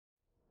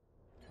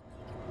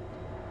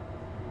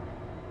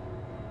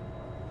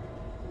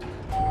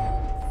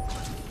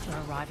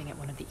arriving at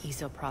one of the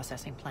ESO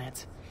processing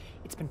plants.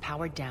 It's been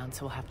powered down,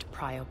 so we'll have to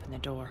pry open the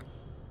door.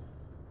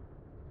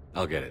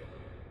 I'll get it.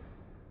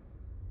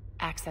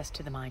 Access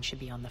to the mine should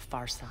be on the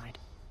far side.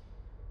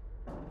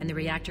 And the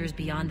reactor is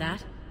beyond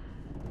that?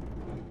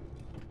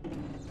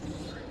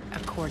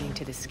 According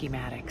to the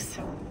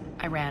schematics.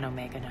 I ran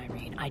Omega and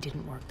Irene. I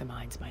didn't work the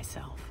mines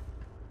myself.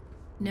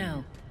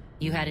 No.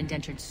 You had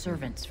indentured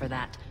servants for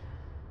that.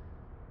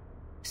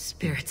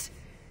 Spirits.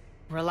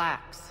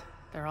 Relax.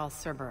 They're all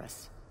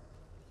Cerberus.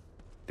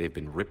 They've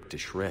been ripped to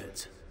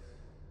shreds.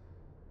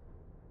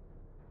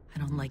 I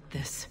don't like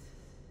this.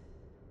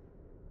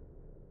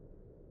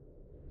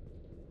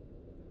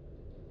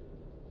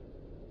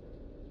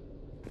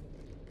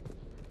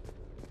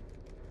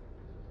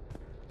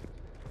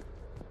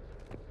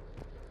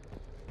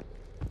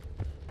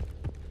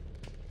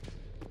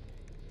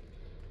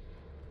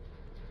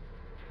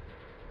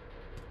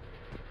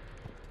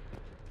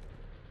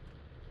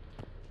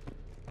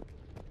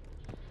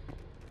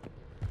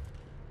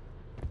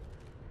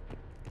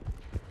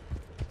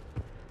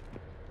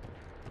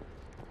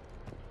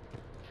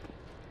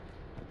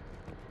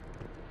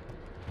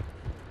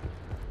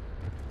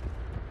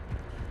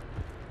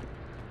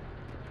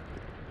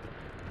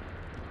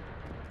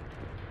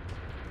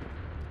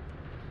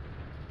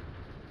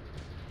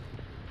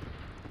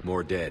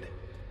 More dead.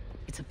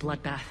 It's a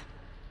bloodbath.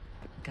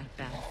 I've got a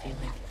bad feeling.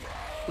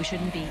 We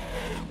shouldn't be...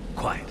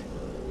 Quiet.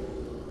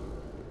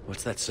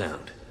 What's that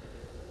sound?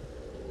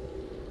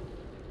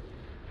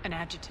 An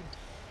adjutant.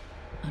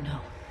 Oh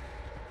no.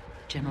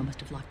 General must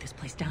have locked this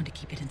place down to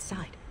keep it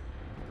inside.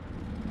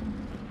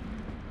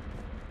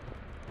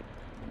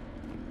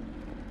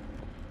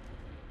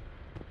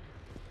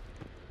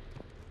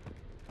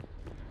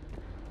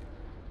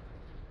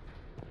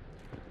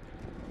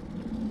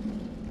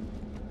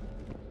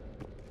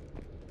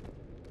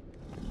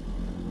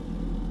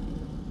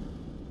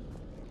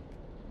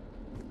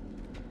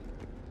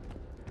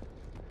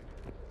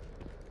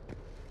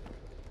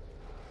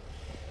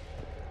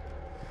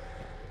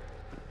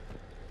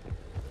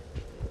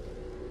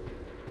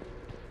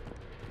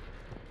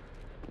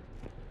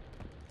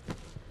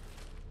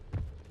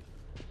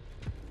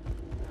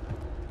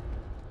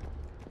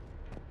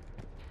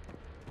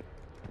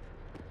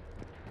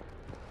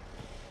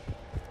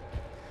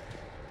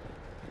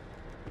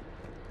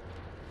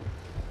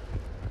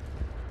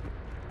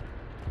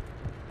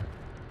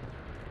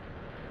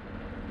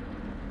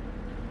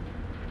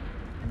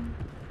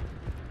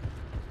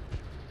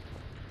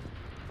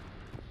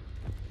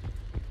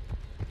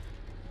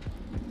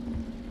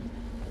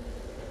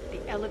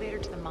 The elevator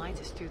to the mines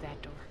is through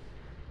that door.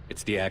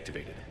 It's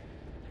deactivated.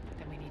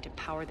 Then we need to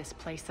power this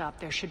place up.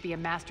 There should be a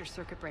master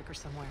circuit breaker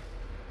somewhere.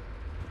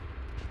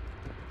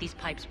 These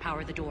pipes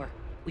power the door.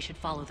 We should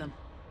follow them.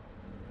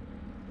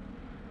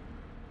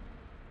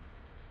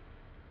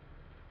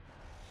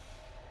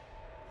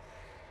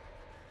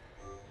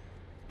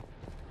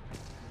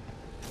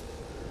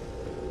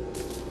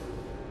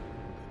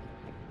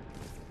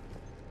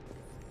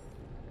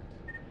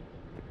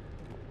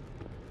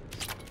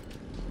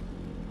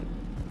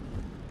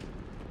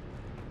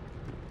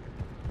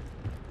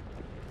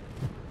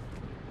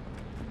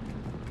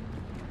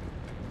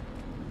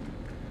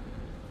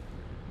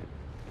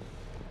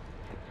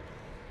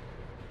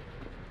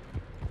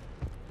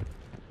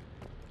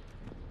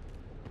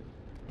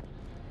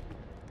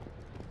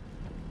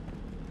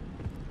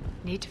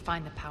 Need to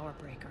find the power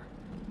breaker.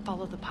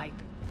 Follow the pipe.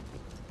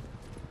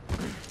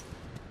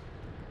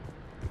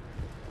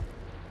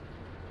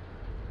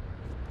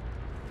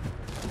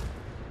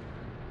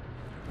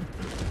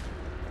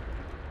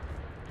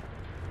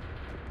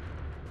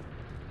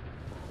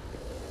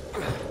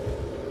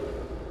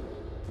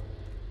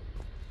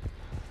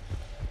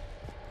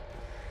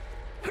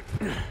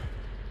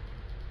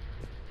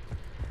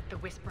 The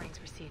whispering's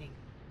receding.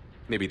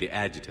 Maybe the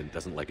adjutant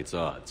doesn't like its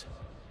odds.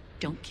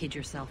 Don't kid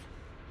yourself.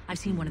 I've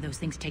seen one of those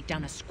things take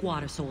down a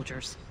squad of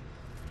soldiers.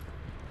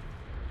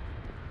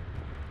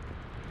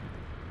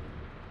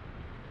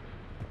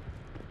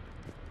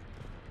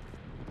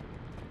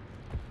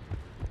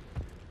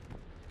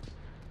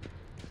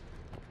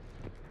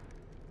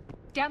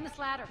 Down this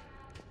ladder.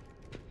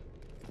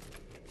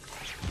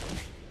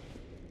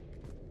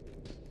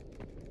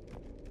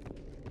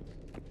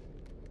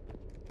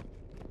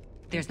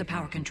 There's the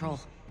power control.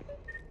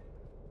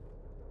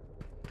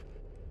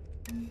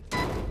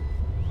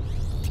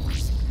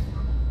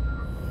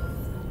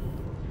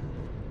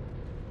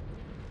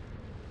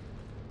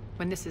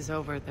 When this is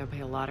over, there'll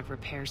be a lot of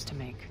repairs to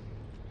make.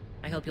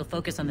 I hope you'll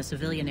focus on the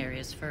civilian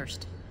areas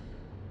first.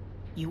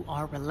 You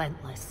are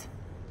relentless.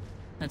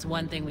 That's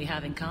one thing we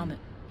have in common.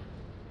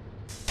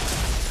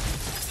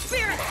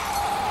 Spirit!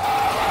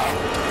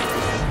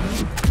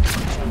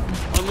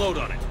 Unload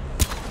on it.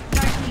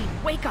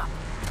 Darlene, wake up!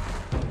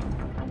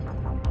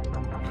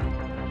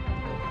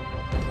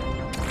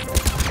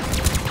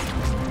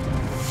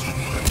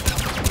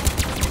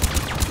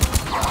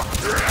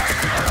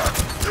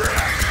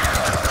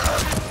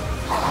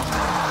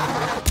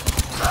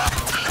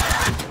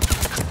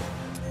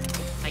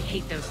 I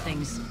hate those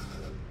things.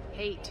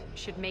 hate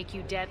should make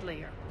you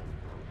deadlier.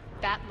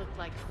 That looked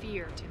like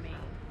fear to me.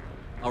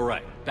 All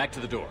right, back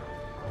to the door.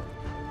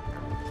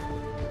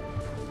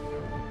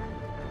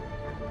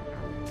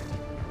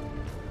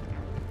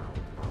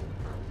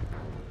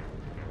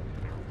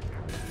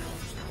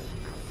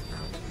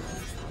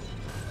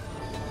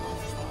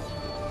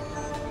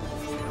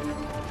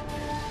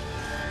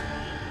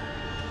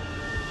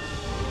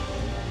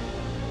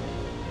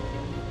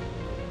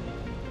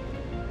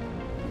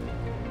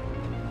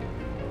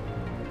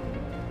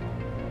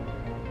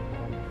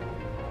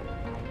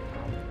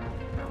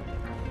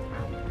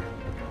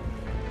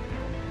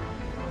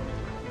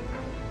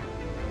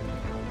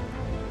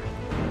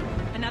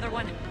 Another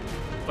one.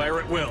 Fire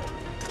at will.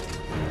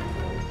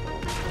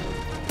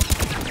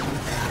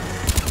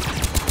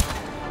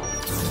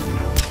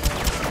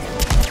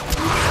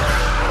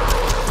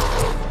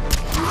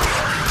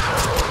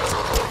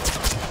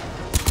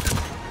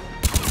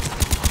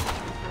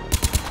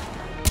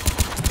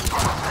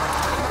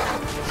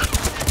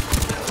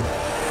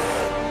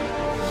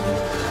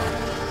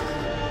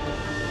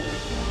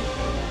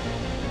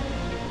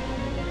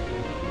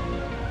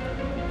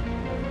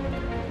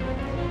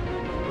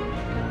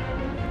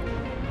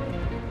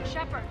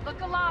 Shepard, look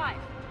alive!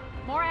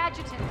 More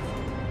adjutants!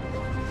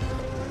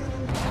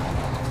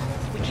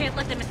 We can't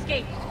let them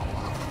escape.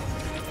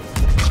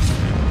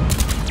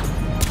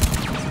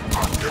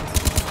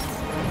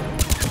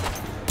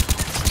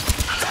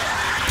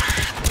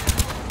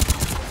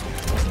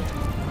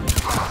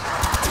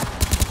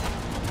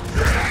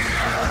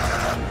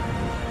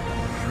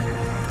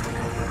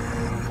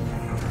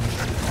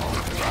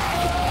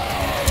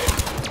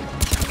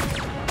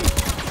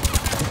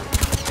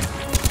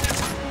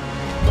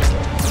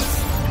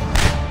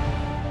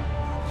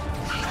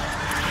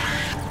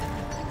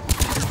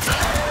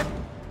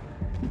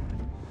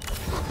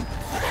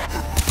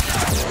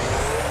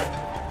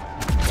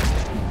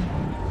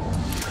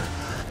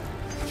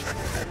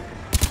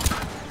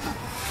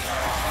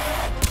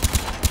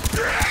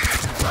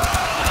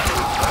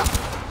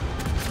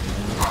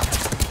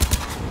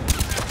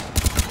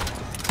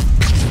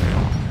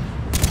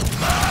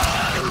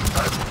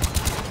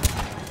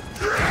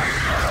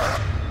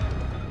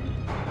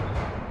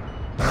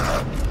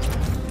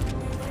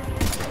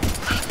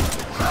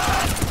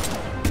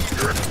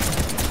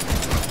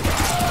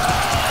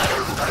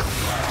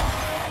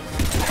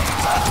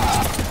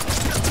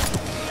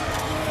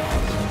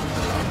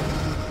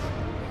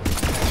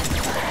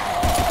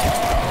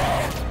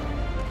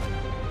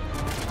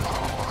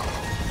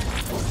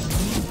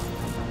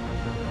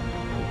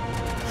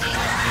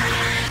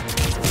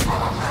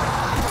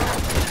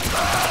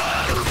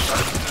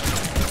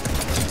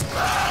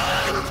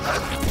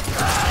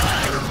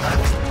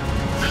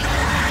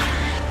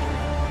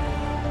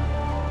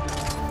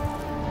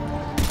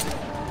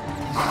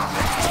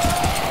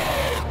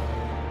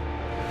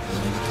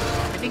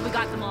 I think we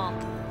got them all.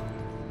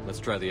 Let's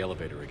try the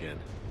elevator again.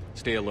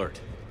 Stay alert.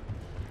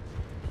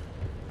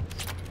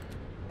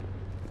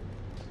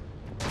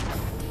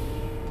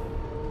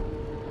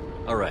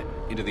 All right,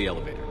 into the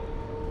elevator.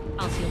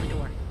 I'll seal the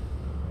door.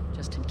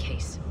 Just in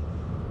case.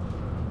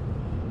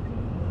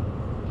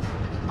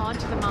 On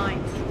to the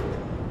mines.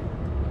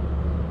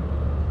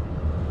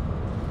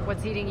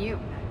 What's eating you?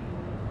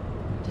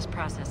 Just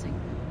processing.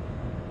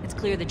 It's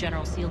clear the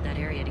General sealed that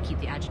area to keep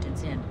the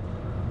adjutants in.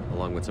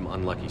 Along with some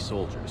unlucky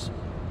soldiers.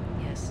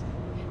 Yes.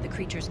 The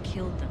creatures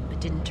killed them,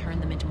 but didn't turn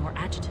them into more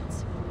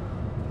adjutants.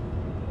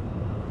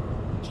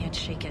 Can't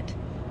shake it.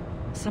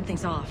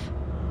 Something's off.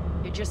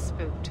 You're just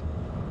spooked.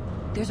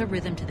 There's a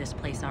rhythm to this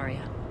place,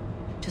 Arya.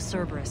 To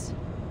Cerberus.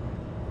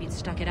 If you'd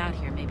stuck it out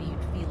here, maybe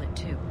you'd feel it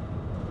too.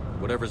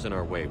 Whatever's in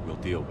our way, we'll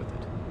deal with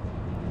it.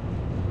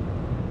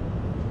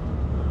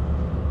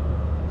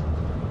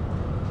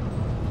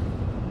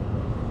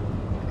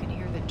 You can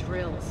hear the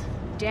drills.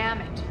 Damn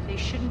it. They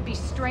shouldn't be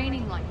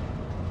straining like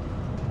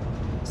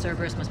that.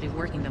 Cerberus must be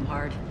working them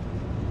hard.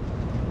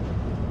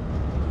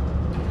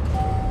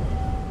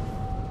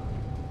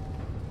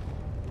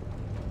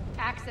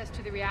 Access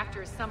to the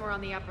reactor is somewhere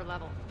on the upper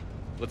level.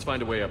 Let's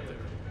find a way up there.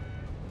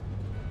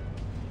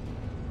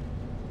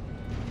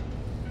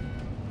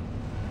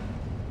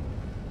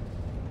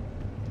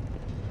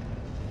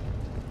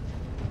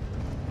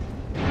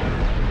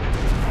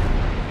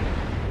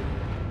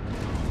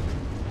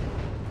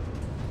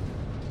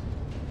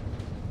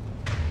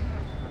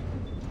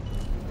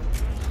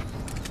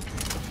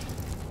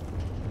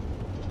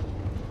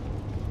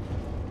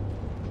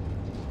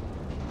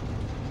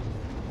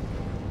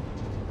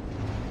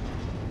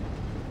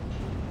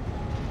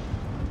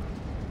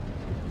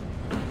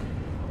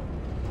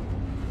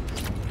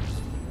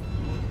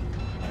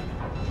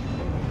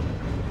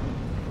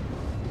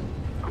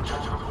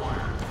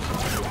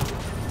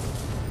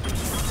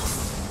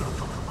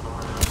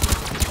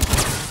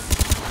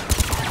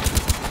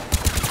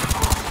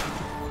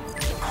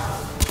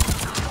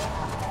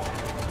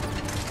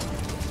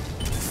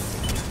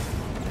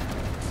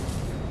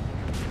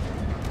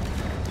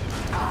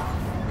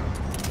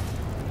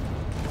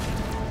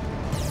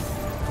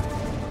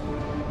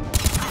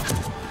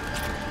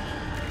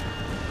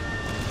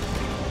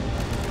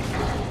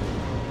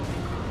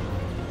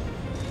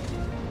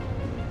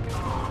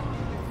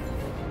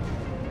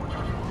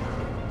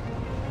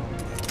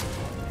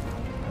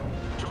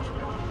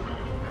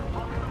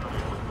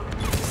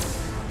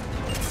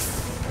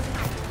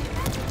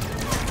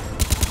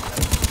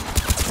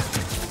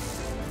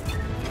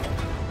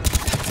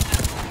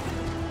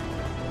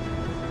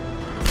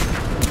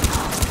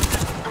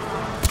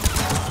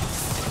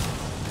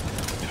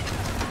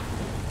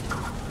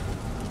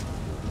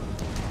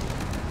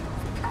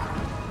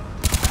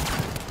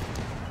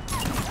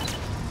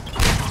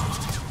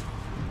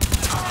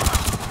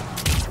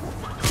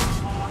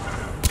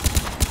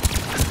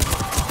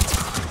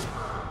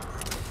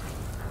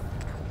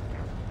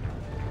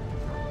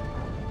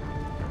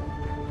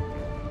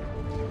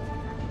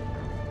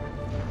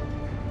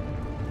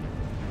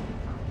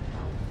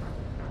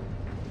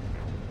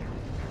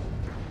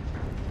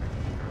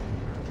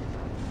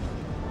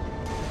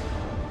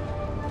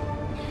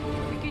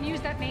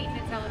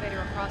 maintenance elevator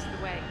across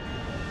the way.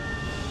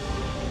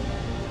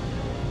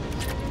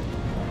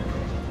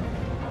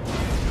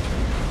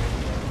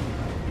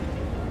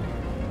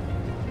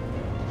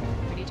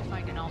 We need to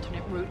find an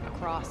alternate route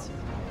across.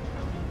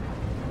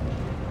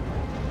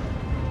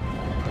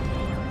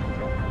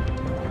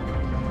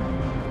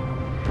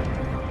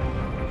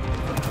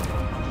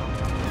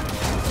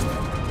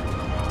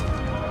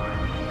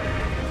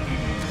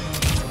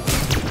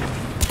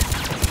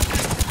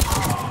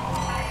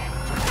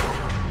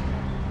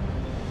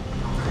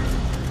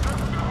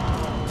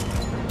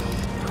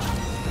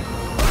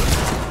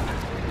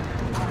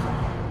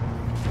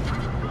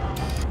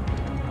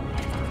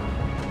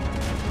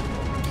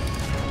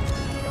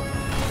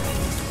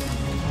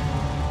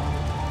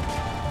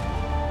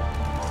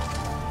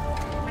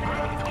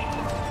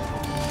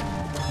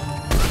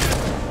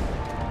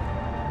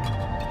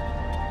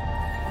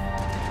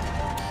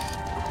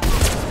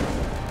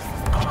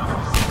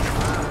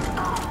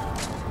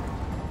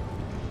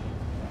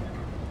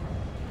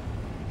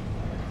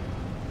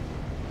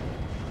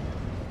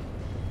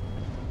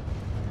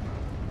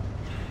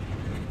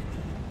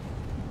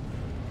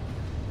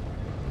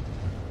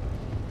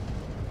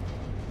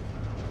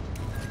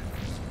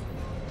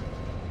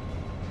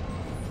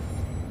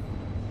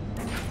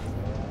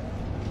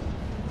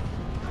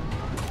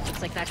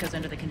 Looks like that goes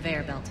under the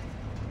conveyor belt.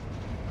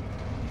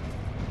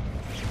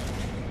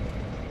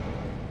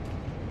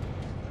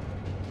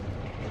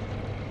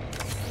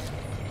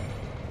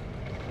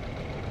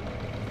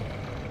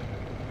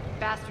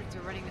 Bastards are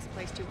running this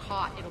place too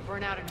hot. It'll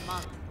burn out in a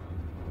month.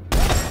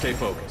 Stay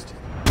focused.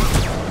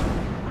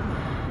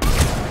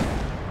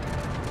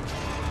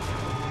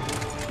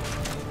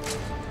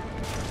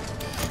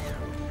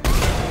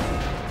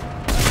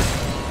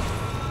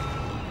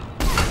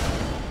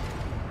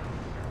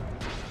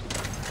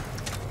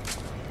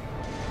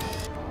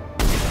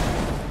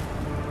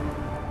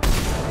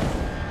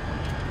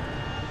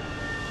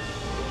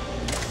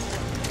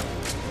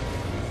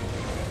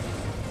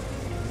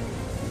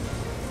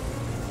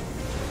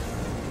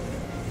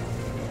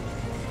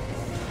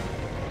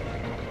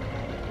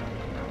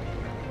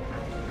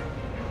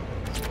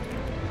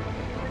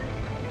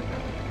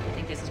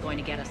 Going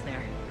to get us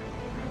there.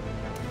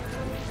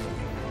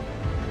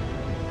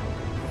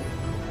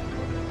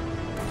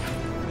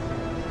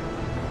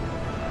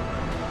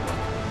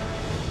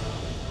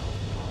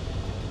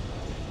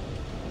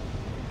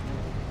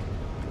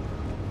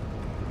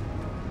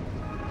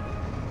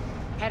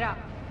 Head up.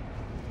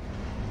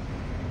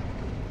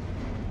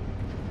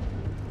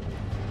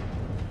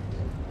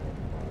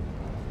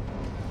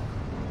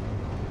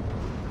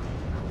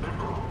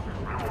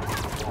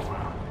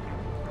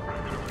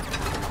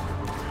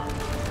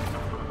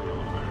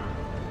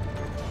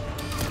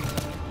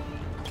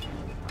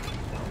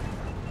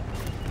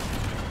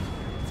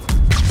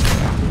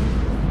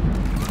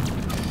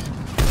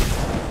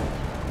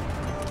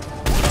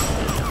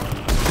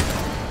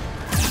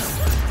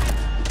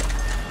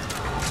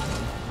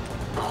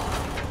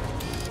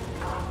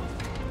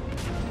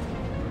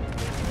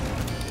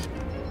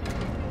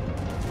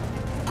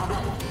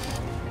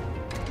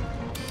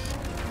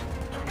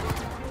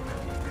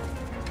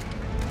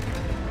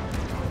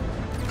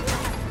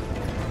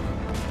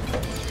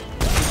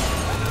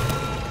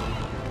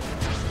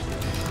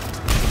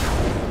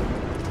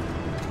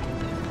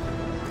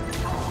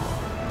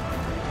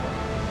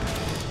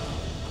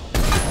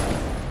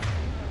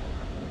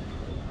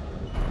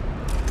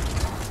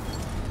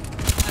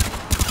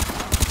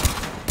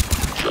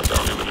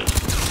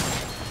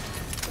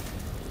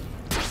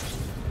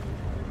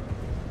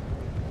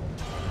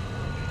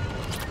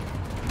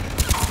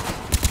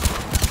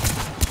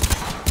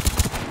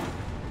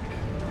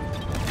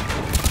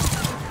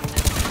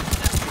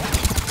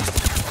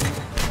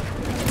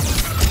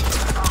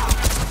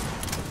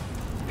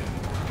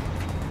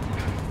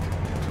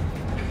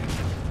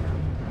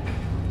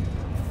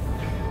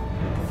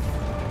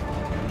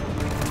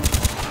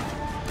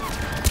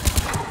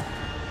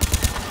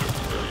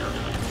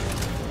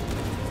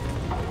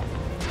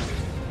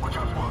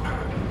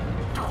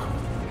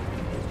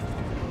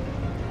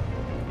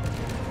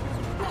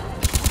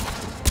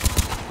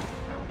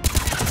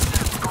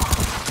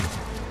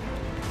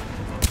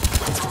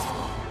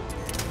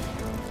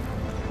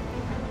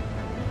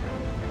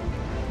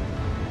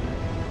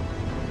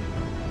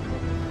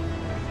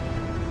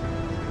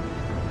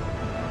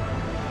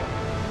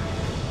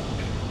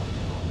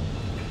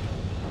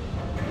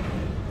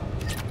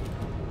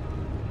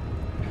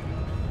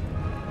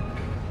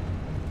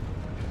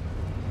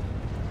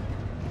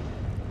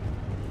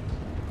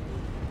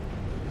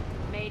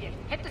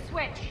 Hit the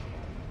switch!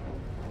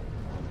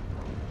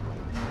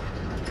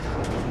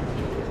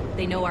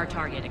 They know our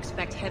target.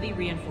 Expect heavy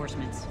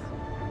reinforcements.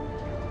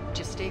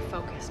 Just stay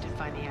focused and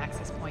find the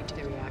access point to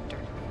the reactor.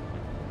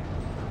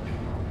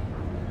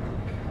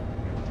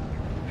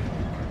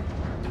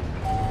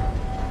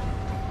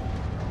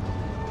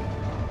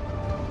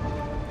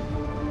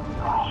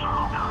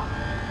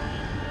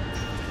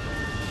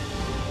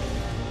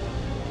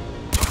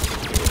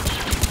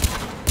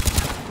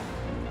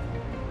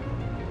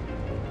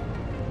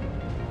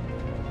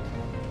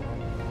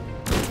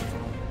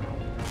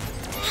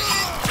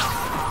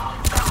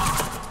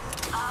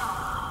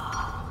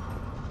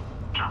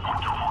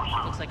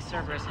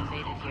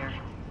 liberated here.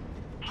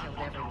 Killed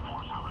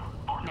everyone.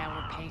 Now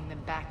we're paying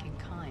them back in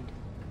kind.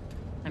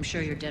 I'm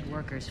sure your dead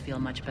workers feel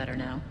much better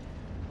now.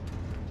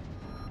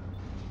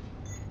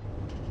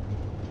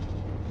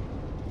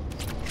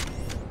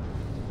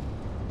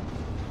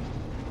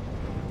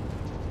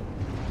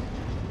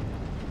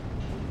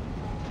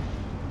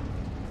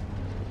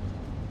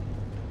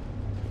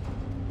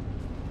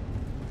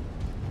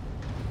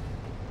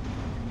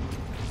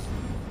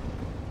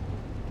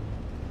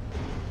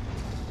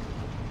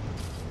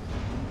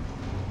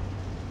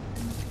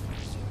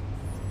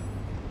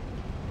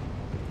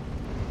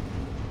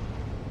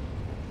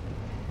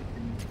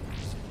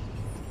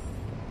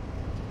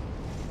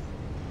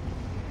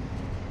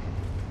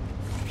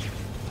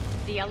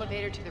 The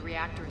elevator to the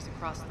reactor is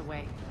across the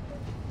way.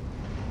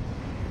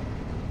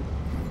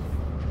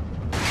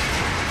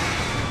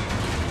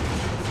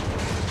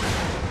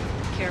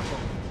 Careful.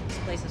 This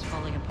place is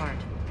falling apart.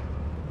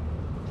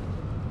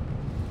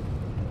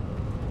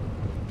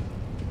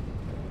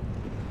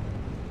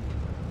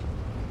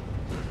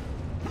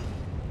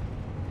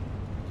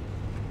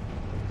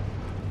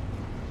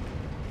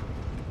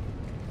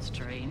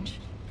 Strange.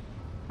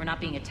 We're not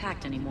being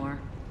attacked anymore.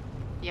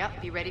 Yep,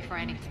 be ready for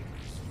anything.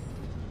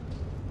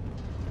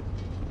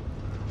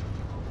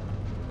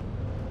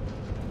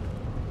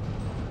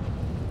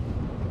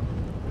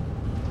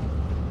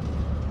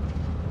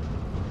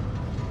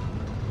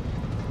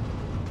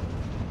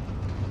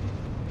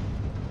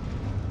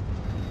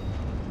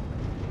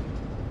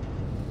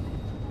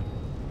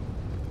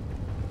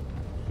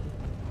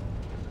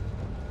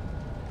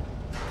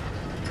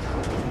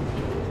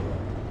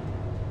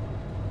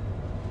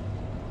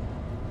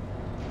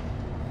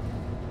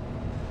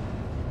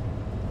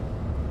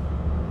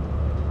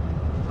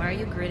 Why are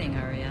you grinning,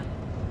 Arya?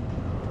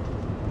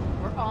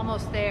 We're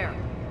almost there.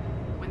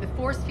 When the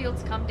force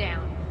fields come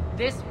down,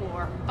 this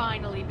war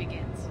finally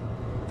begins.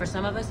 For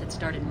some of us, it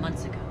started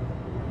months ago.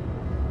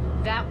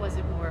 That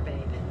wasn't war,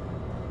 babe.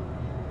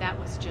 That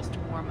was just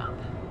warm-up.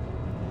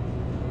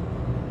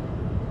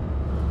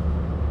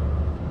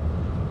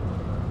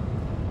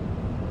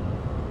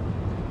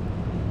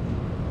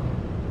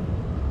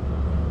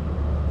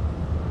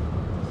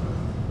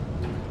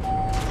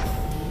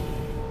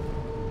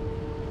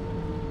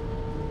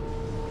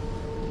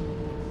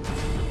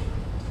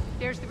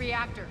 There's the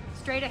reactor,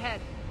 straight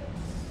ahead.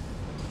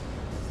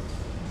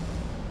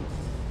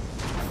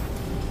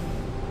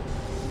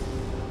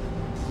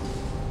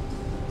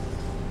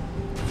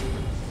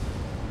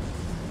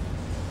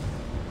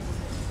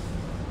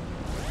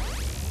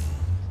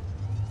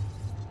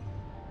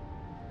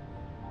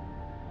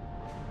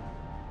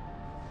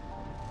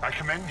 I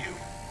commend you.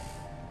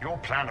 Your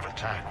plan of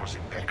attack was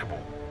impeccable.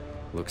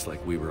 Looks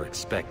like we were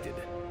expected.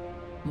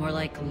 More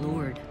like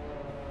lured.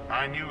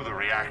 I knew the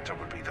reactor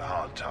would be the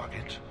hard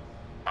target.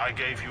 I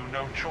gave you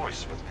no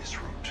choice with this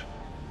route.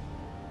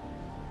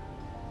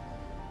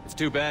 It's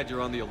too bad you're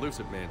on the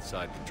Elusive Man's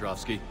side,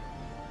 Petrovsky.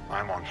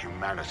 I'm on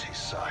humanity's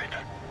side.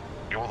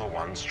 You're the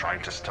ones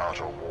trying to start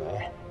a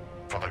war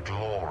for the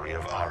glory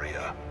of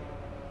Arya.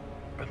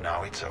 But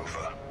now it's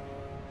over.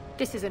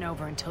 This isn't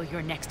over until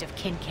your next of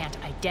kin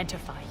can't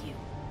identify you.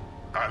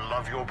 I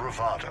love your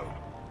bravado,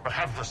 but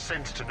have the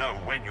sense to know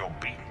when you're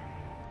beaten.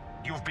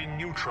 You've been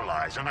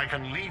neutralized, and I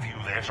can leave you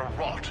there to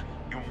rot.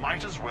 You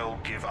might as well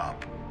give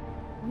up.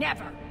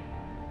 Never!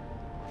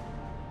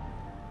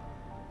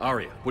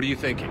 Arya, what are you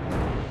thinking?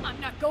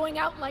 I'm not going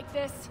out like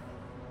this!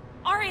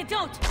 Arya,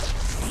 don't!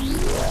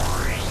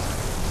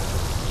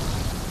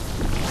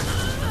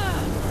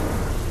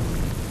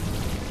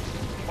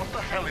 What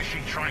the hell is she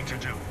trying to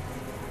do?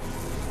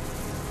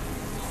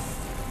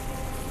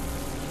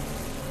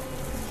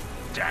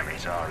 Damn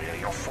it, Arya,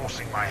 you're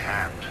forcing my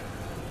hand.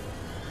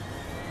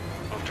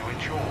 We'll do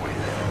it your way,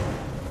 then.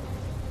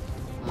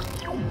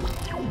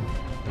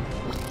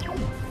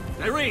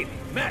 Irene!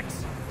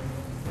 Max!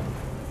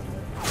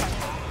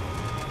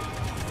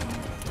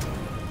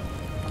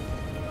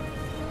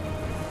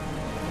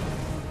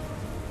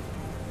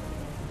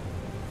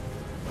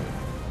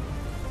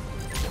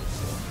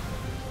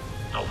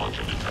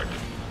 Malfunction detected.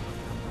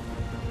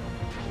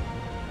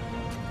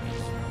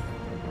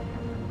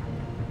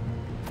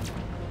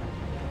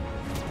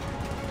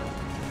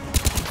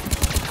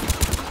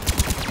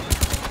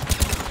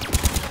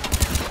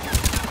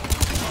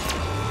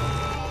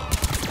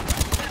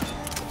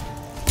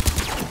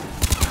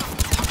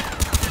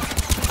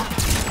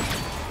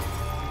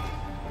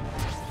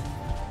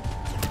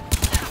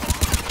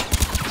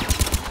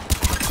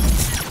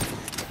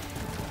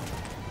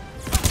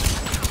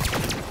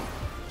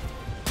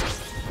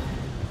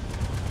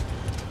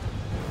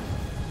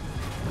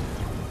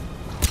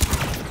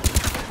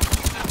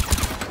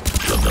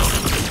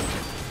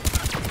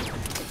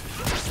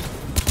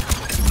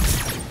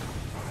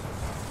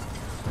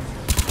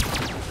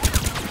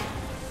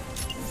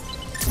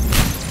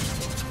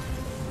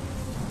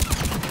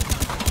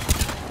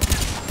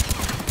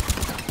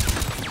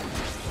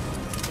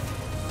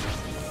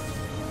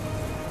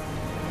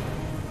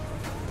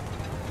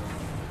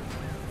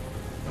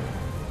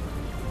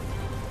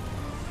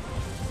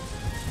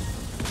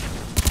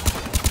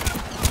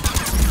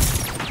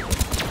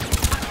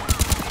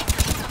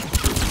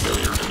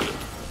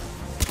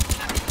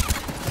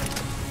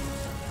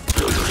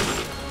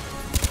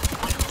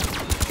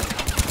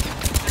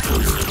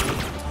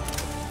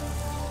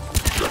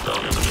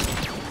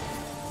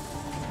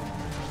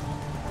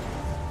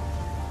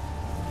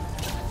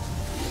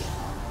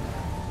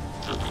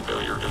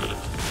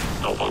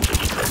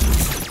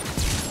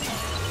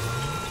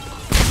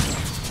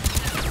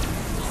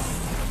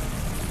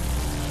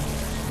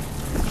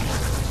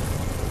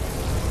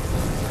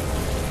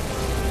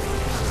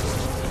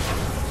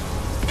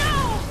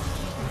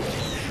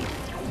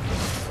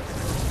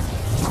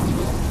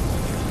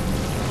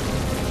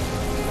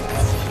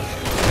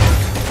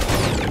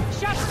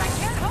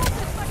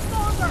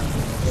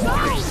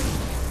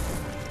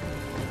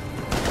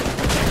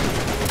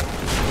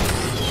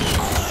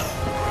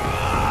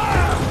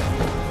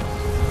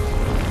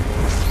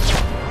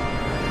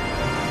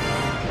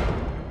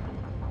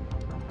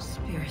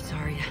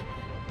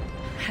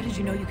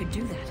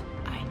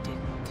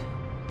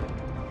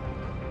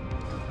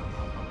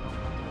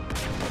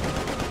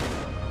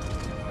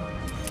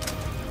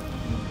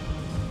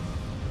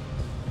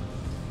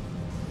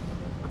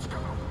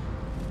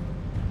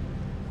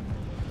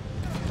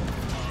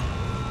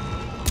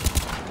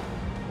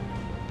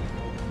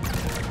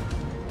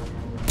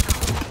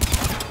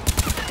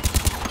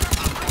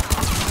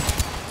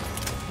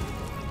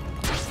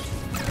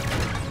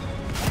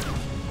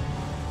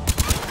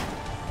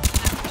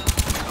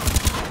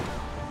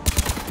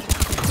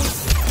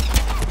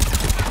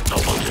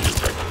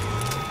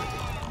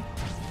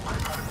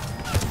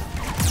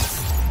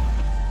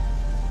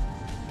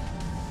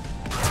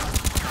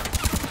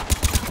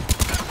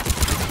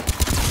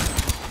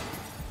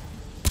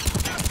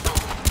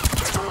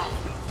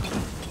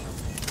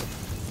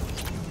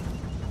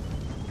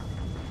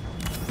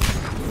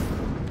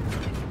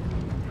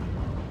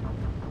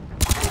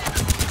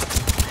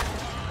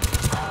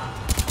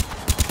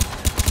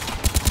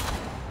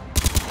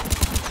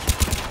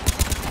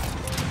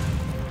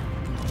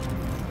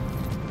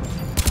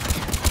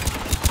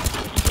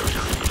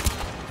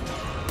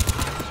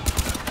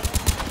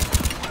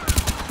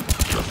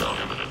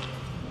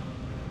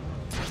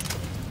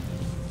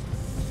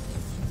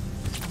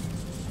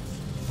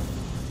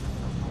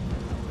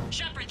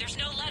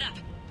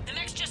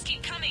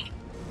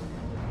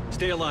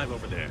 Stay alive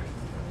over there.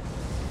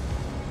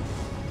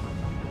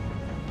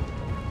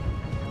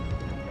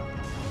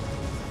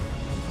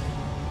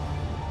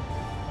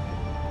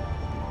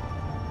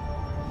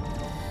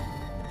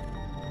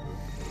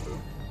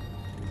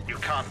 You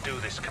can't do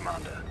this,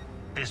 Commander.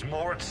 There's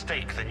more at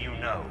stake than you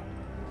know.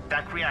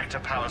 That reactor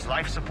powers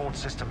life support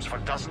systems for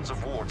dozens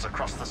of wards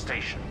across the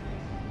station.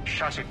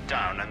 Shut it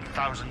down and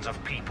thousands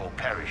of people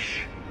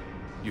perish.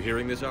 You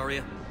hearing this,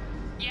 Arya?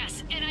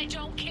 Yes, and I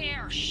don't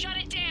care. Shut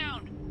it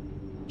down!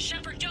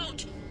 Shepard,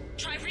 don't!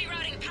 Try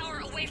rerouting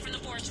power away from the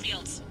force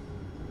fields.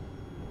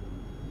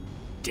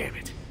 Damn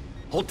it.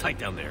 Hold tight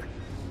down there.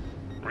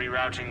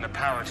 Rerouting the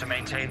power to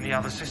maintain the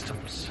other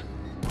systems.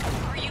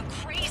 Are you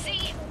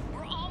crazy?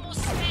 We're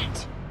almost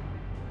spent.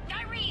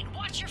 Irene,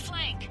 watch your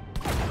flank.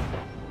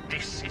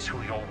 This is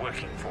who you're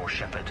working for,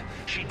 Shepard.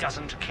 She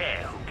doesn't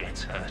care who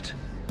gets hurt.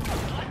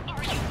 What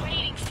are you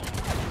waiting for?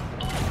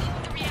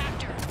 Overload the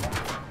reactor.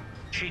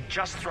 She'd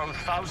just throw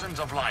thousands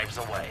of lives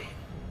away.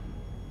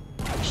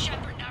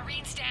 Shepard,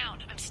 Irene's down.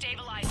 I'm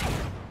stabilizing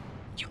her.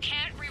 You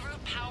can't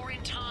reroute power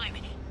in time.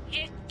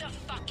 Hit the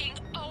fucking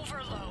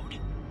overload.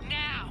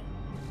 Now!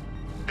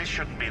 This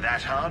shouldn't be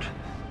that hard.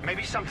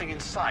 Maybe something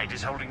inside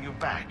is holding you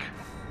back.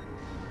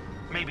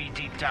 Maybe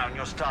deep down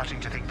you're starting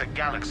to think the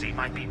galaxy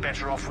might be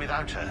better off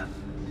without her.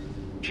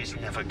 She's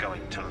never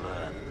going to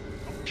learn.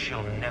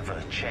 She'll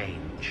never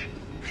change.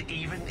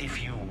 Even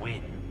if you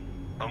win,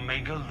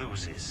 Omega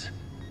loses.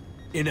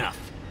 Enough.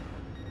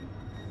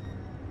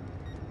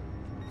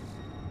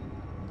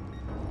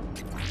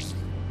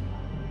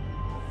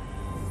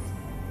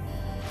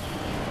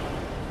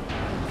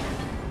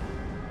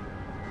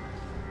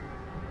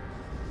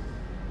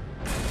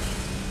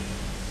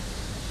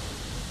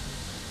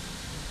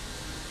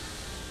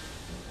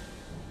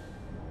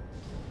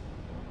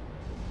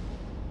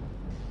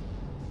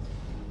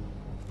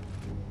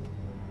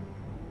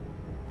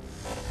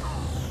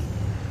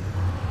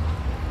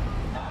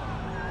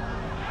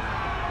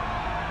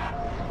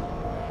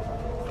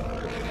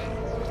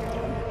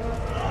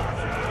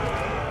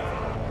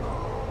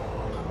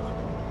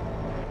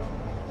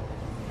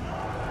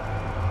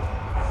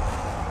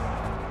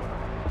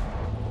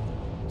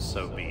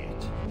 So be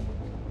it.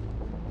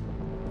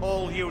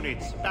 All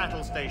units,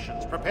 battle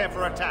stations, prepare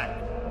for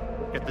attack.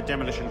 Get the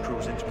demolition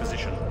crews into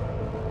position.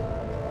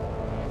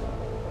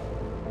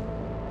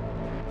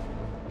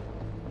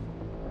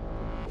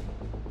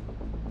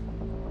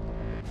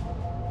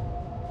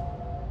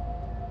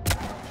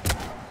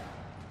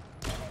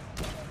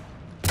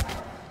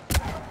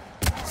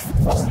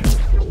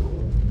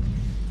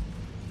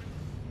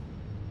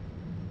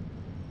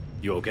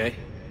 You okay?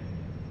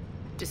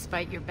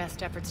 Despite your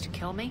best efforts to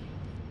kill me,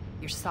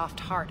 your soft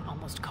heart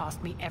almost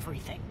cost me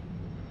everything.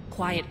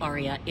 Quiet,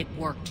 Arya. It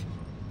worked.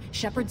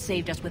 Shepard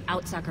saved us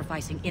without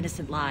sacrificing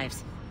innocent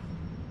lives.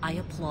 I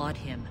applaud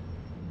him.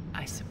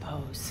 I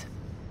suppose.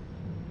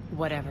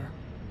 Whatever.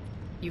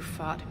 You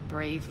fought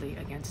bravely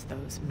against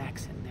those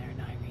mechs in there,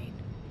 Irene.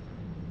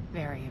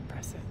 Very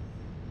impressive.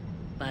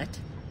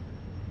 But?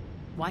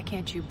 Why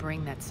can't you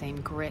bring that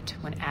same grit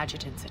when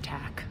adjutants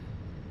attack?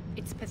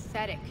 It's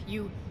pathetic.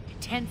 You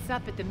tense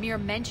up at the mere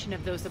mention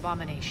of those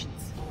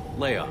abominations.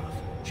 Lay off.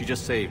 She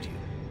just saved you.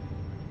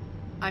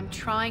 I'm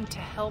trying to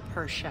help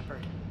her,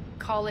 Shepard.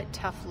 Call it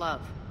tough love.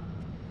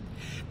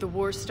 The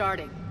war's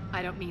starting.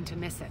 I don't mean to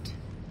miss it.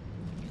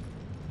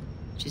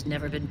 She's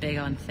never been big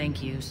on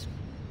thank yous.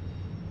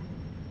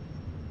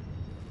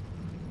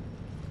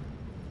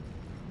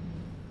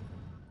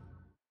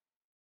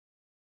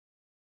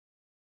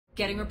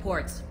 Getting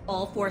reports.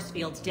 All force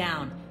fields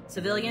down.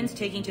 Civilians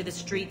taking to the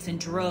streets in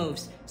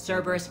droves.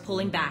 Cerberus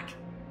pulling back.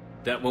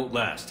 That won't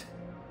last.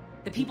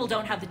 The people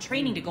don't have the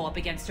training to go up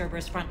against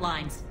Cerberus front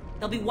lines.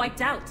 They'll be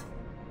wiped out.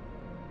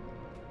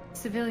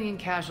 Civilian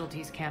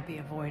casualties can't be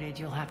avoided.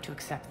 You'll have to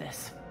accept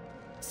this.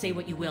 Say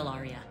what you will,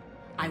 Arya.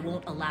 I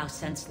won't allow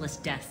senseless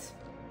deaths.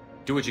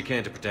 Do what you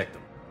can to protect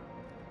them.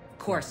 Of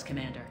course,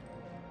 Commander.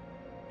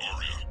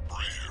 Arya,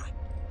 Bray here.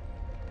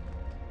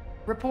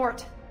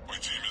 Report. My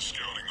team is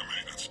scouting the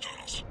maintenance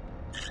tunnels.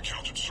 We've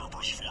encountered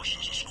Cerberus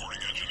forces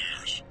escorting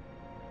engineers.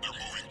 They're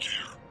moving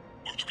gear.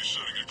 Look to be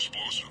setting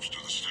explosives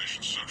to the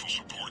station's central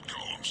support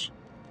columns.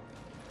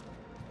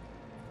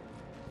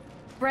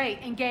 Bray,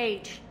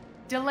 engage.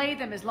 Delay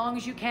them as long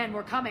as you can.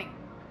 We're coming.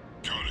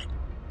 Got it.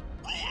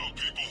 Rule out,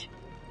 people.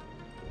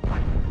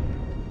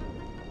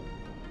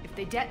 If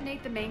they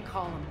detonate the main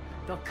column,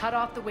 they'll cut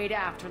off the way to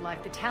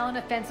Afterlife. The Talon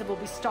offensive will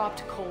be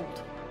stopped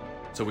cold.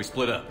 So we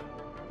split up.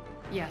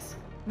 Yes.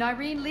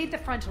 Irene, lead the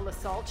frontal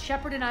assault.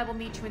 Shepard and I will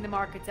meet you in the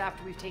markets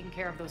after we've taken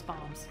care of those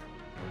bombs.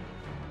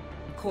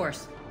 Of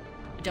course.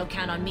 But don't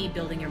count on me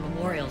building your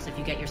memorials if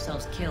you get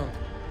yourselves killed.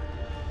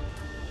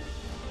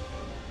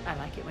 I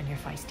like it when you're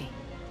feisty.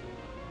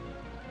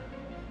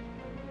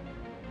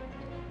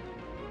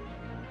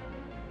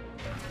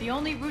 The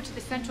only route to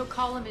the central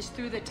column is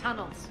through the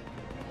tunnels.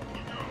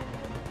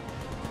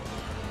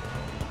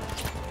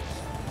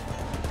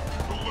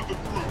 Don't let them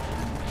through.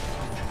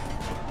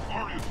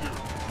 Arya's here.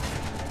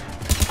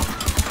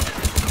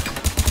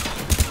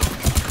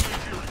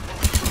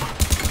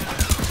 Here he comes.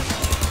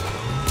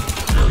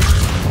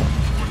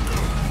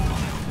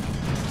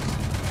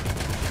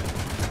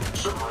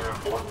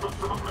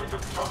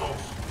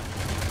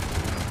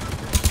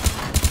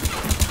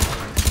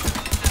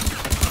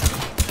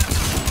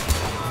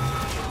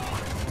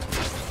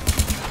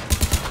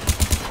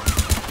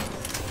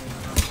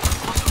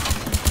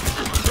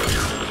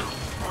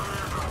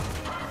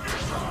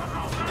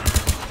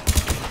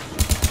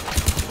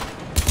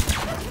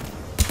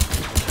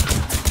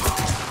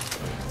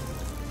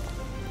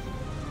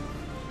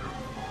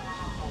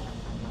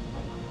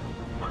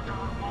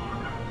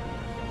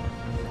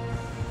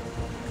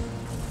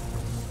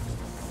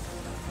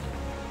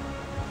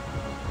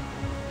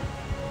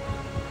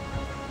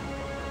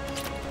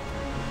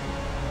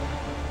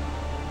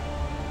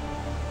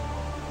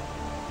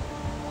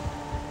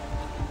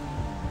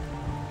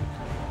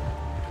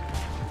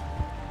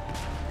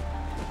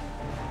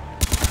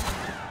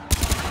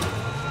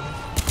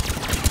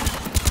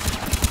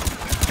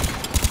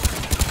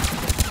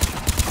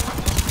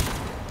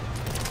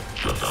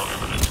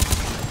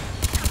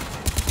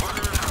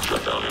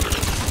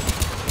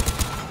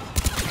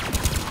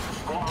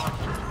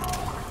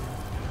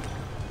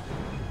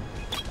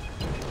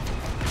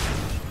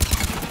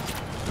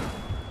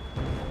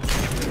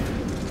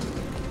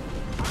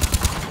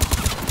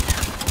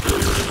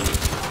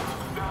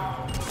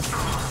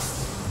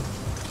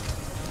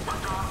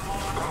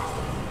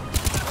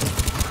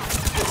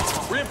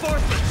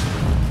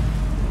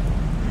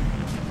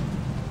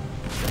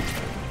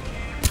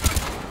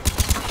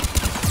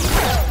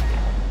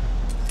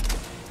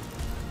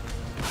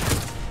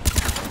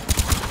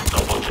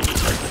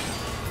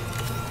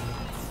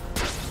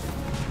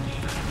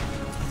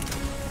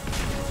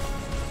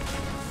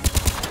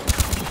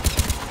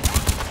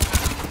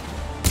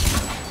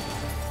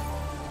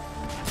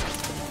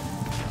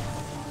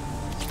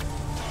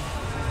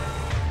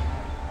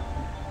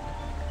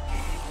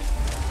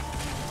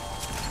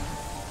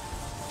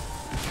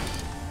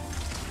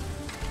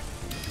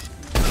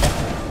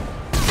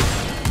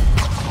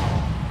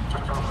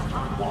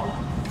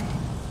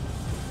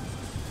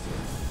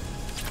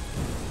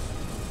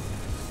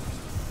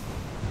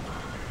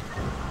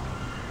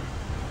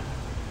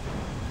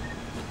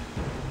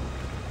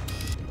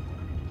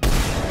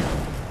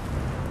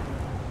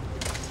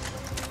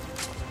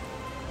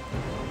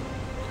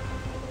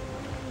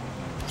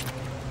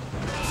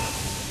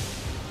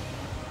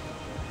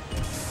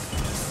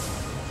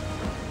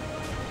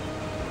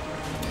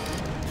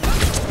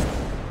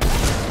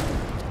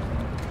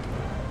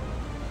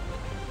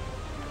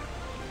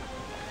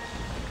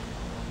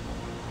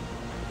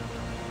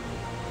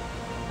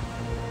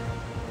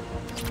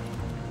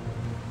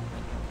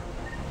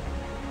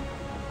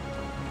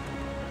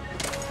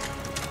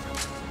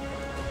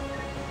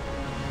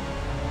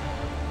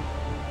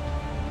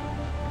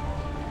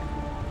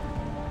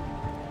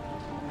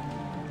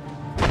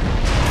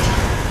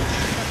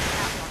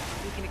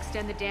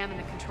 extend the dam in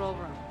the control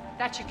room.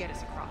 That should get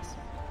us across.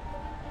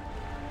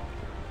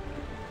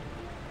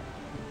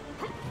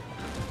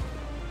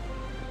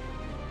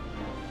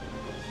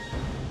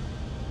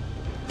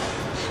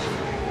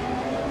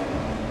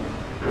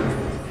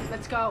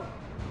 Let's go.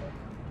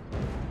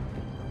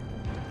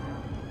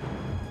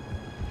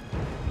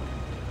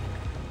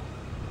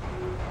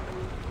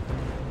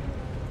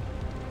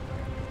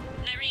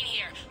 Irene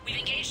here. We've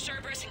engaged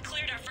Cerberus and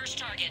cleared our first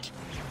target.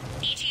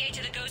 ETA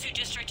to the Gozu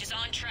district is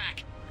on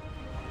track.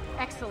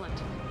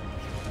 Excellent.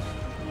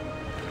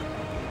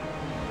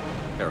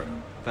 Eric,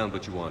 found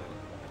what you wanted.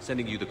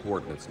 Sending you the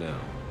coordinates now.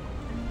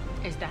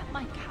 Is that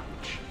my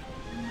couch?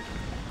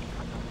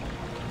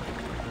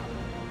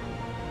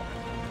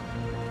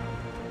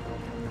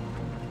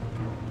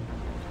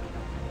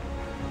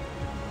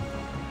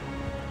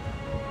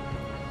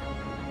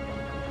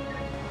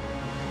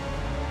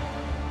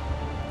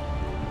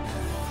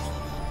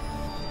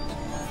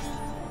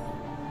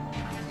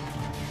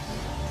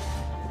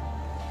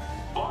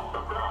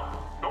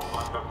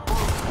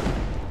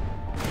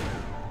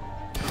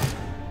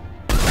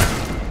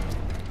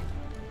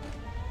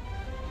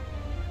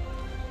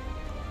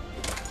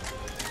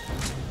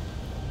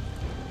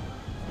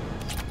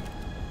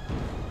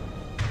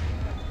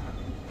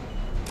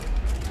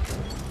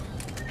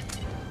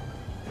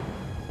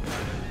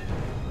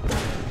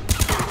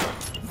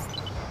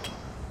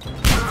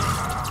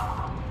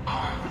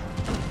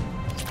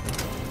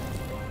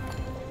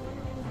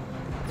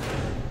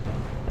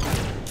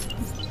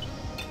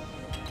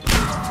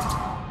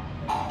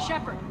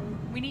 Shepard,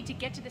 we need to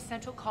get to the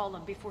central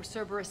column before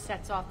Cerberus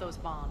sets off those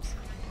bombs.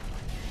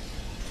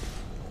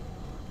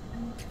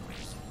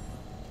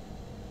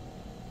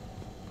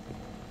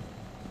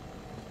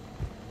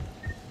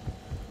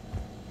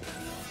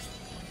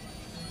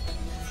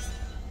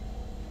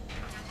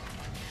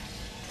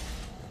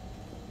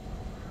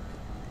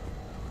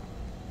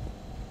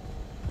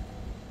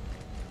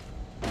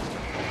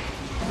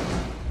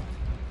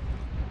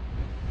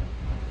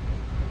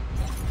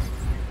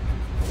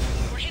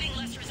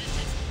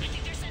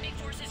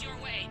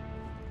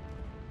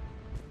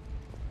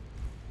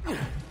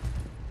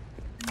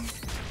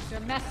 They're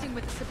messing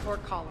with the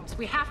support columns.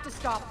 We have to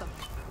stop them.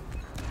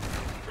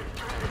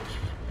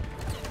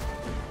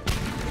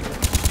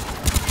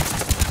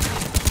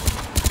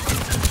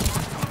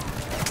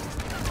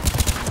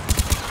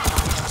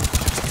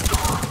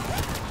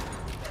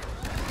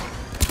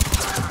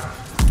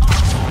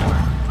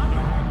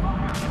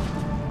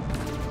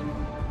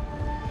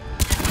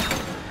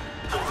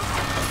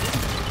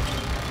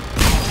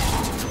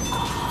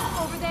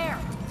 Over there!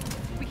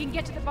 We can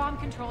get to the bomb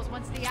controls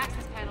once the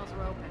access panels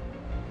are open.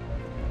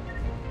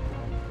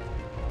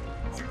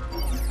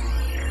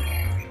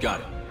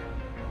 Got it.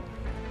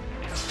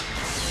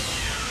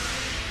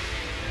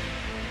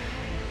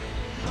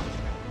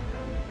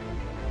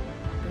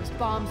 Those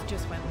bombs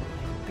just went.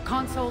 The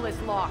console is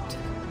locked.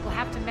 We'll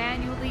have to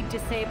manually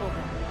disable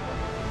them.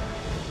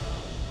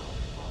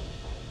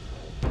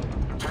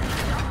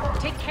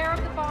 Take care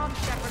of the bombs,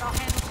 Shepard. I'll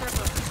handle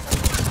Cerberus.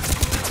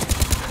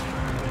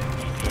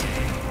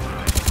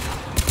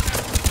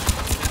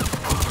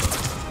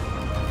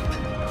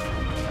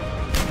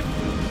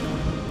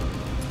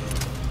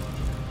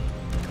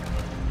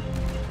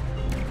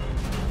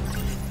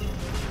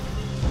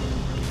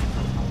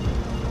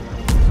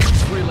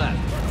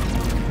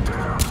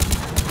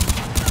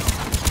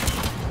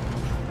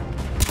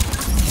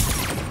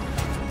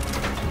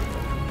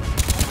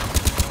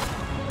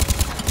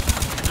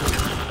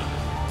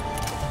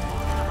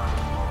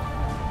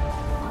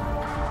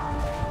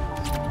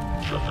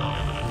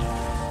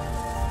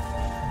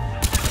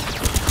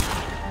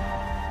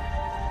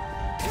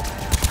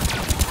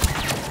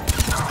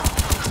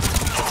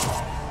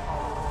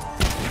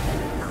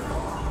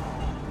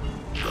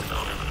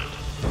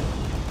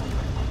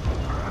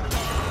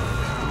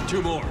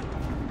 Two more.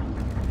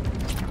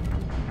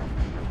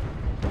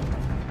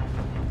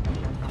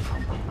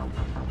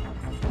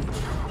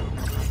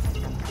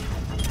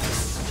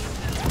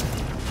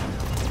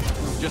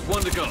 Just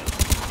one to go.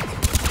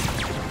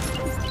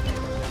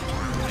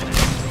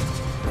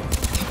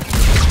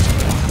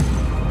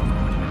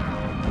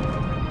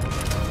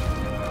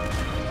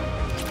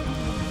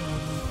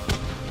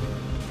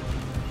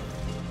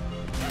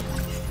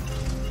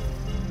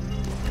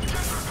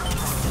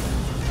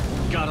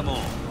 Got them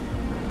all.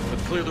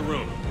 Let's clear the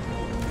room.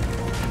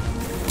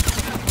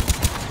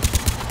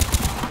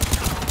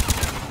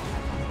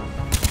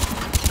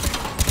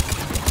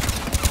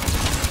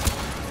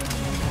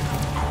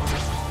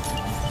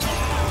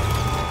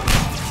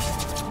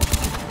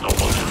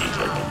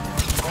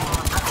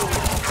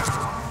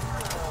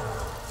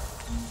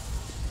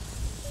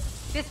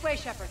 This way,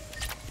 Shepard.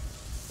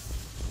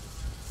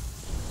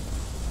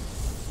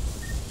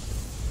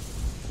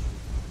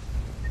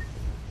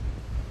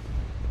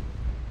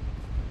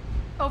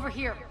 Over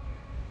here.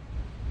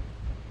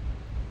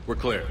 We're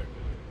clear.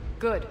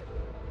 Good.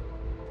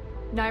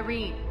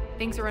 Irene,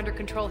 things are under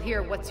control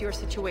here. What's your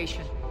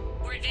situation?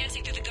 We're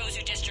advancing through the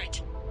Gozu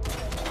district.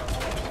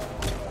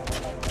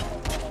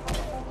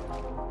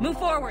 Move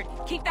forward.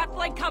 Keep that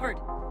flank covered.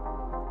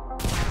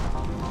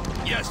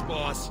 Yes,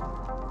 boss.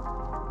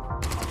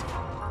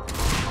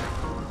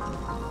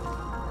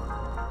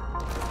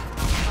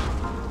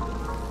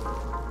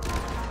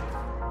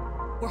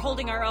 We're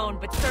holding our own,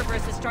 but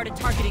Cerberus has started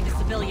targeting the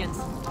civilians.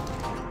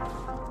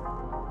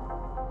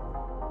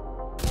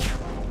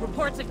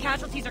 Reports of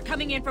casualties are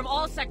coming in from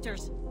all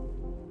sectors.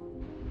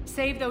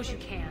 Save those you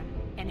can,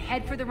 and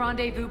head for the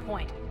rendezvous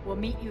point. We'll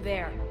meet you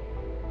there.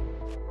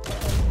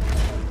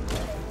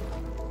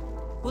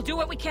 We'll do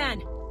what we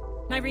can.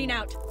 Nyreen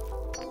out.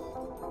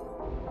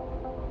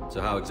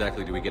 So how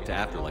exactly do we get to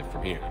Afterlife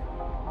from here?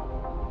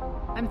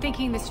 I'm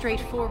thinking the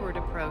straightforward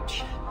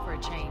approach, for a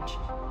change.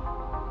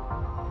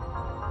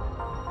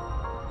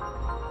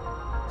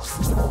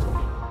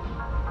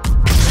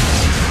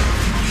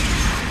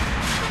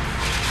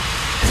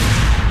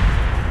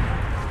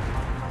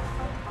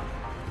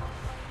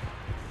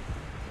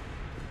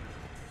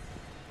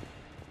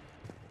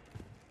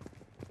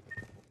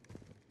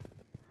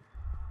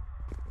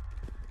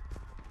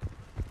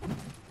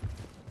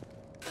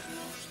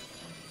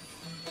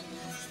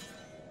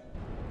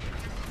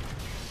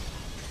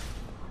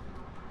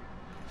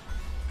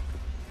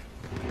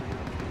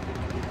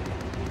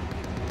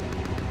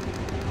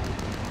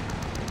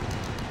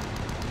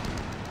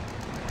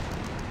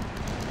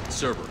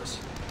 Cerberus.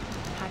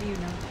 How do you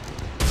know?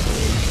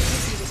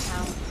 See the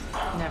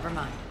town? Never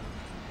mind.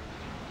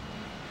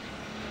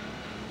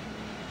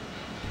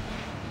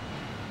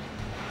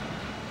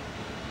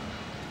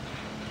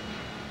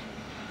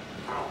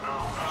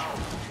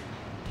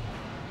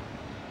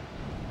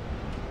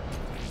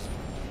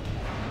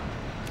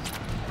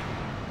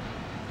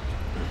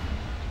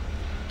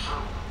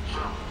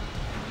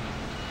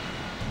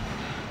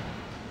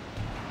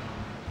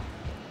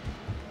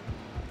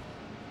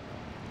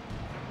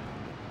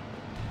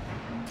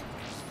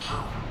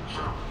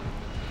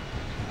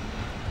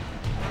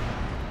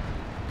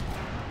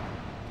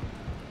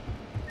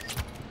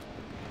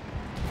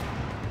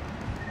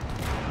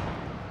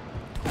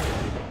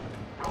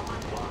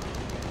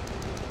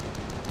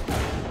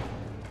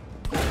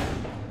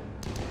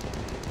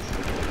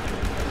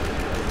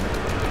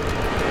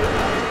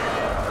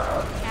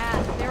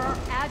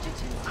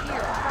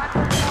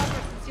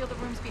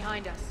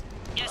 Behind us.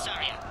 Yes,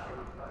 Arya.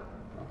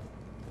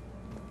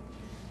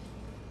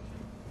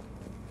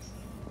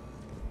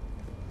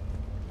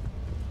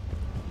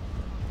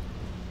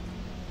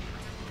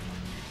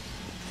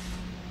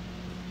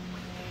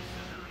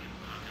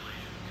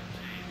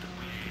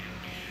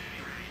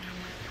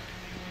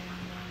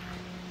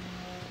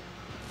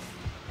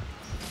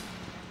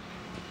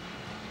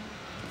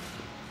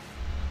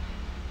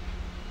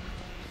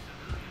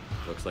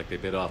 Looks like they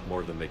bit off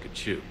more than they could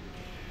chew.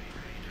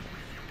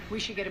 We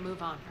should get a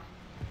move on.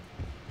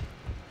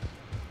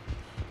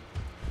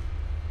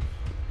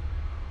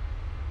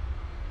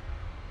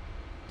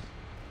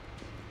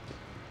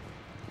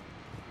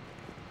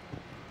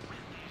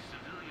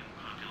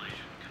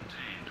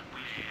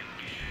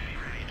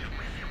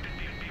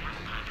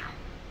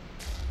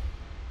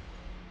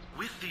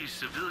 With the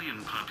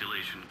civilian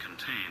population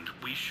contained,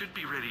 we should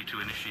be ready to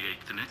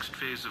initiate the next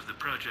phase of the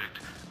project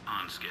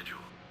on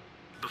schedule.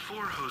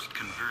 Before host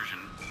conversion,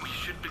 we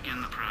should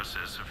begin the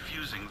process of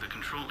fusing the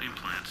control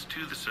implants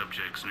to the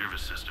subject's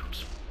nervous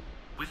systems.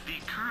 With the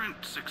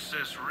current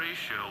success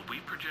ratio, we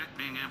project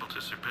being able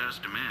to surpass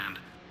demand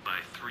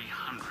by 300%.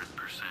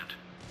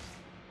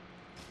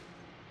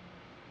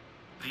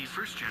 The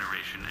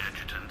first-generation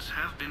adjutants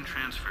have been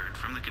transferred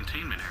from the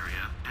containment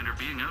area and are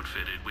being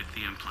outfitted with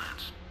the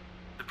implants.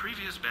 The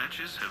previous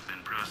batches have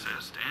been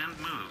processed and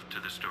moved to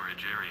the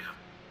storage area.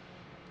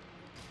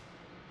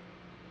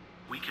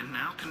 We can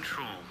now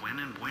control when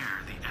and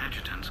where the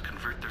adjutants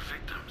convert their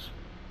victims.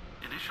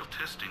 Initial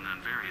testing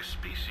on various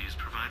species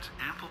provides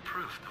ample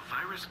proof the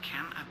virus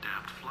can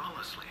adapt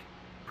flawlessly,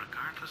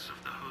 regardless of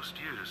the host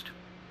used.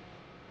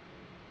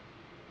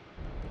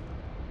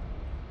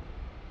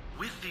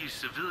 With the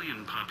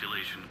civilian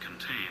population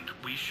contained,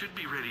 we should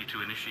be ready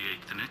to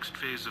initiate the next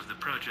phase of the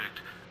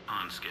project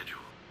on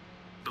schedule.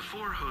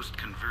 Before host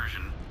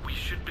conversion, we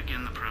should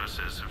begin the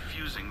process of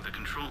fusing the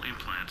control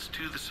implants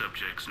to the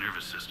subject's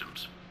nervous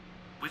systems.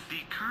 With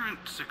the current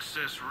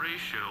success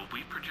ratio,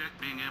 we project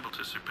being able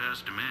to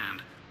surpass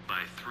demand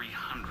by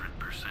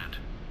 300%.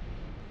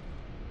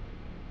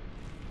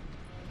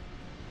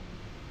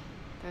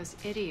 Those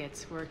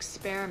idiots were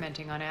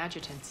experimenting on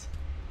adjutants.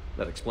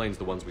 That explains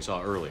the ones we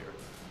saw earlier.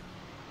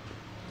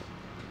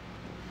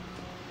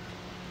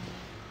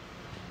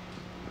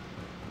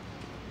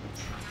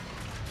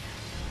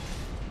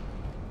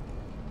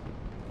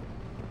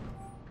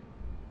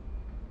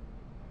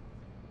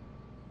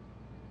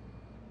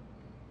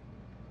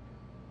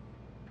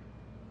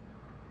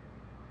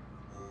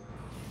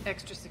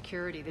 Extra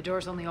security. The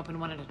doors only open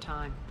one at a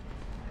time.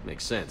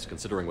 Makes sense,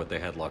 considering what they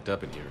had locked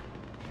up in here.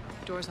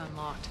 Door's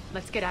unlocked.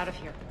 Let's get out of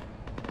here.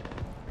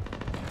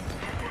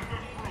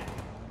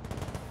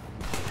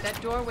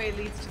 That doorway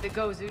leads to the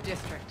Gozu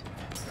district.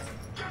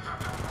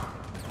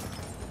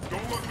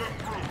 Don't let them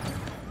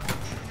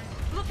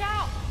through! Look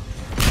out!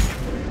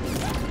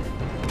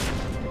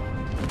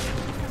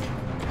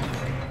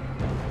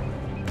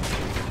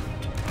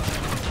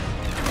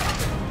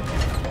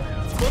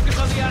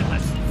 the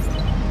Atlas!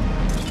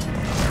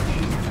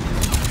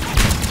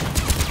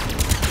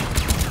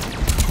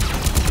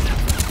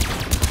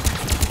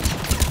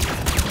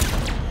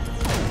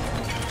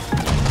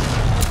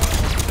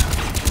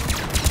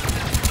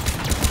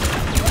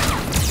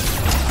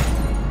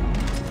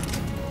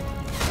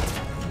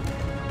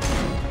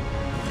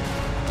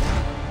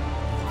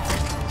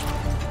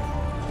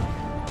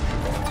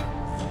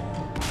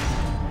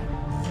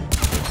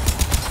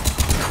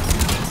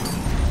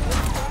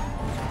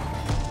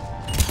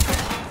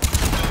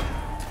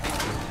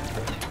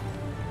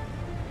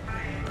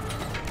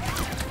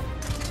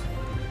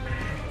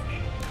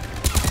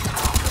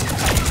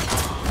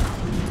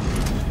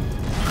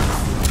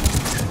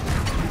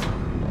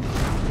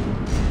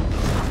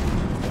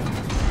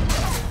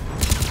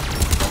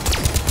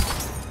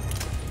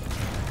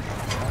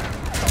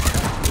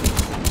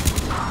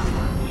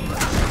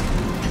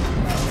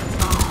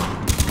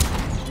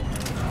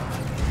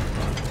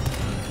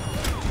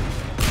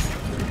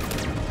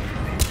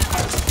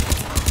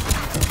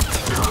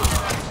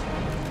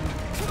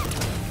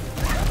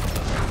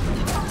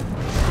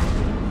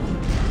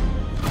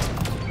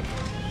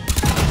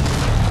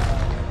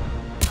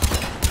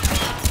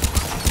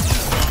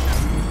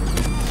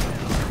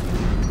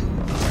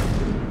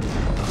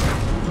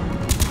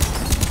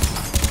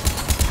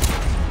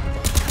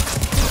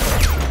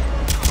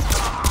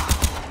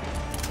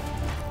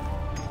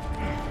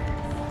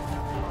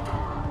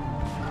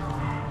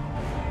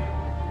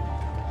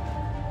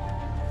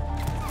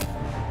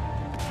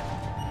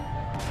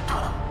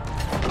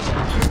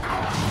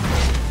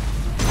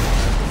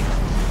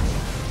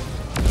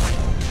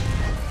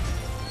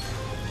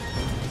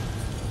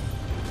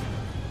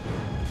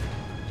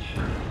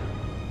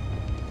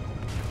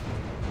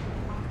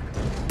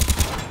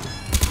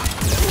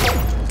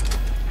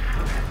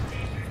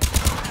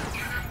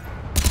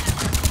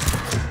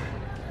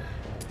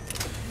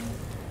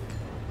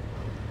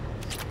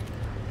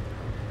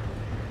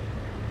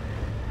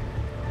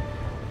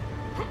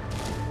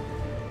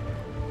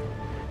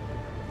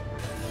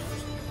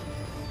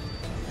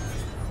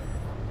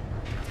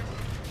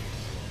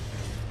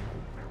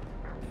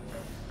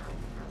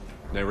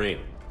 Nyreen,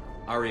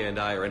 Arya and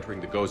I are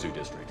entering the Gozu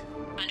district.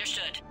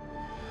 Understood.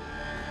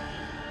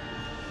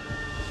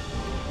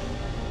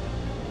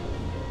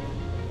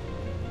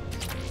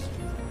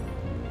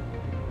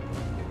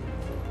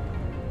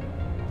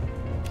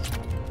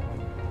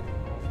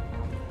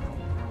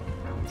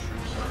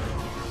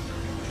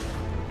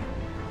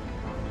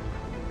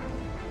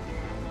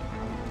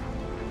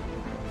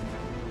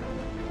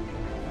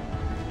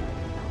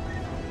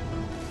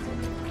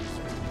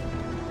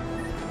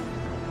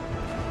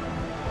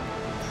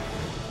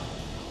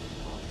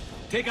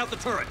 Take out the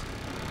turret!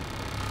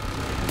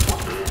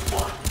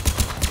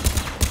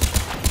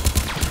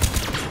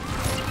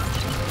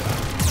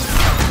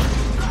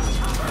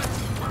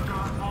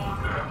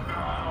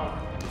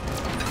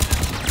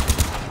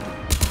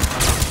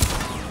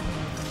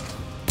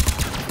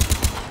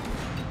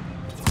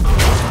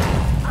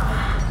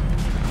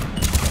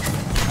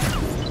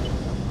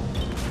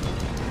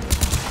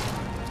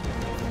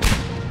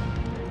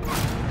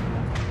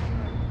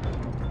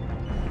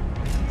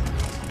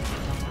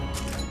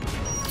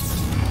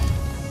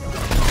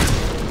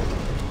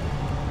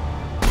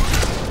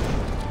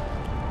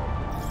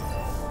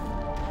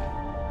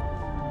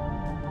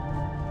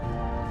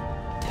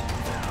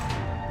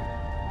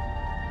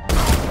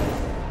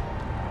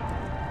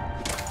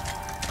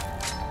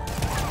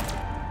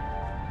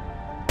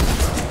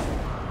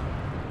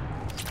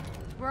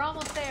 We're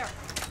almost there.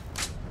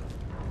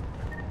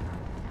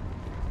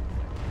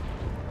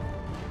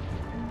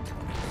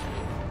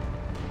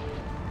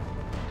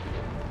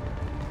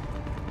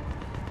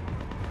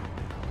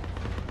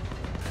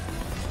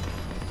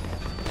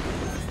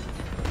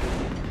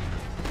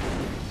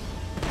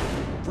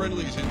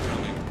 Friendly's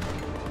incoming.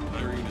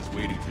 Irene is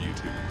waiting for you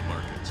two in the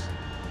markets.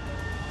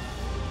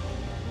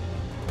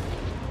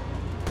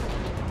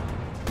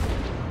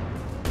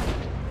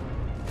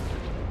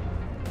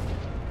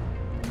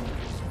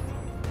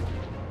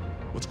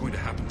 What's going to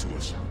happen to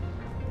us?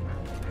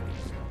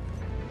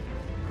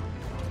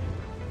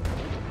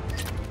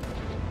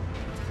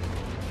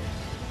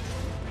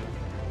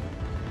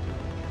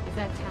 If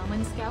that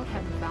Talman scout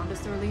hadn't found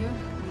us earlier,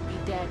 we'd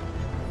be dead.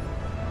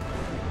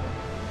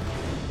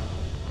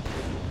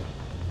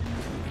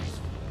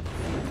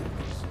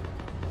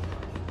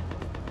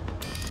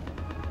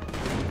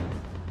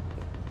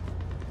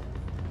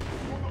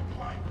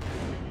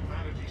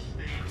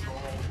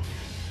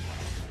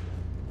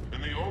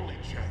 And the only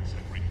chance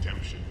at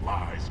redemption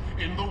lies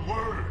in the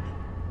Word.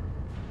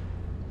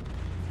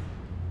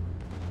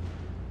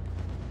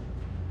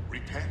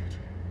 Repent.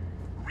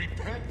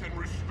 Repent and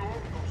restore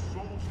your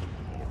souls to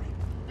glory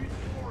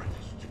before it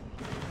is too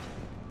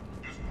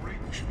late. This great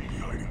we shouldn't be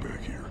hiding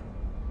back here.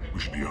 We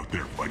should be out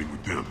there fighting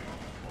with them.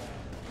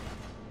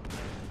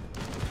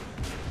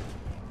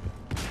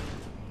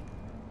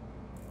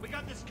 We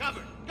got this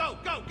covered! Go,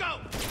 go, go!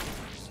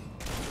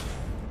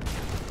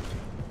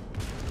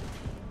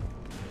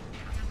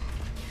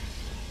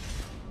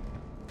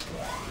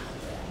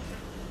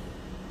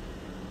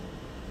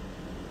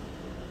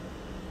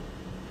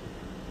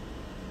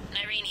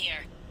 Nyreen here.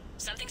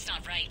 Something's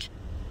not right.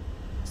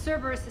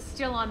 Cerberus is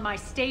still on my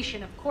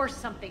station. Of course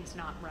something's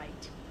not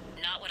right.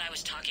 Not what I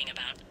was talking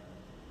about.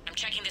 I'm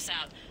checking this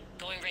out.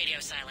 Going radio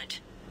silent.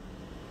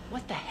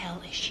 What the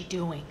hell is she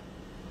doing?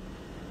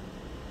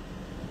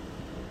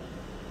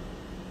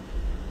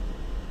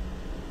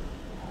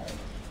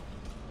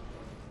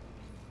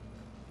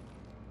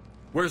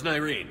 Where's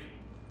Nyreen?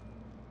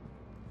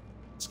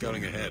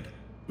 Scouting ahead.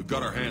 We've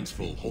got our hands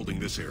full holding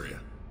this area.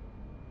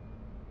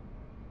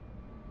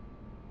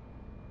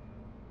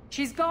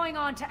 She's going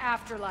on to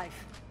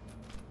Afterlife.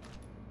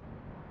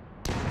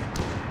 Can't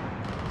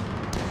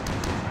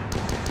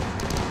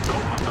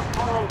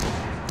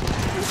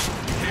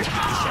keep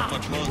this up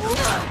much longer.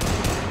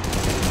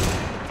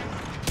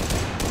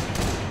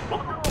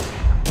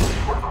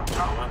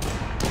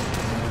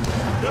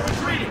 They're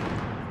retreating!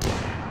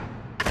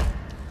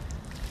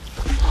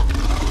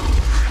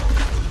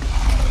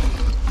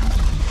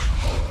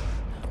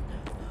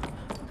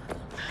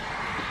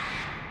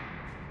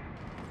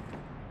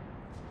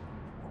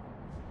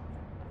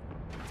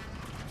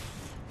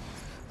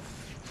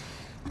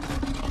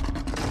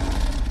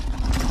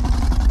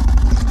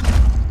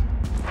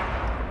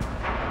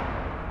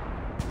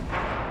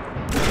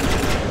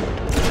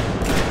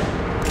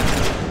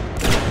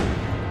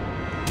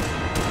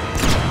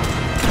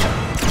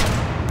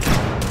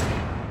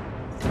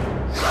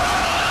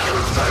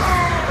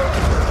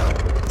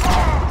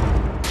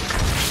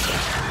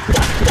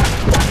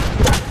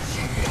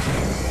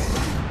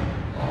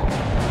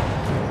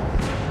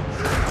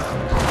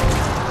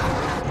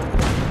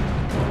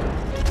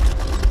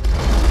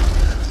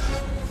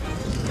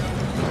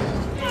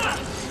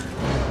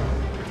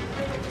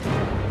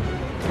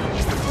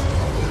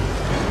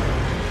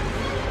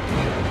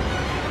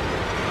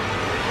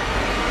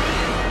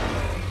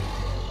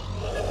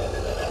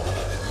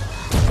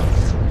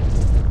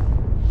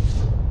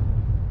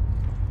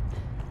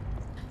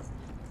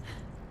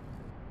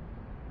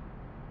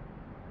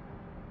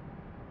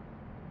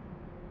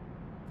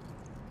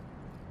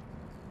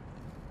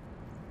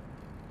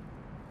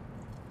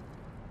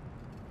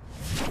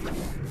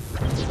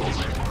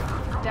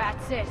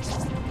 That's it.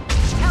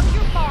 Tell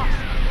your boss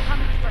I'm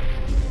coming for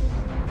him.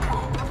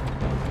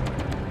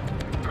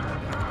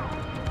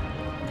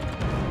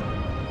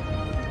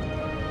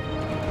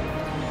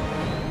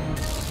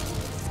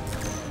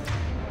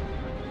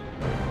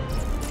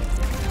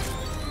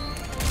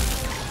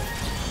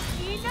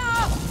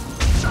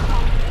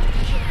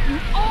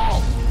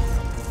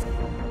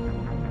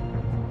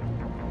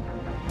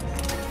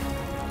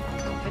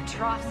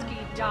 Petrovsky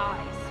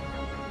dies.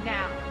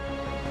 Now.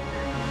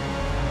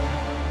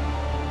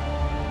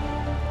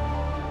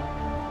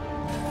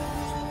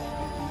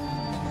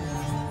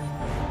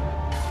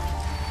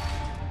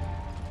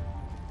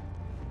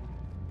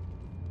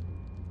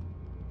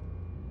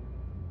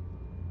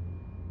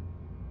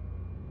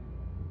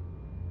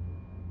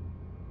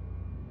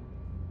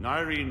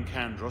 Nyreen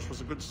Kandros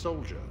was a good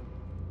soldier.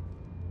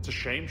 It's a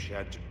shame she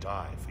had to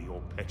die for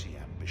your petty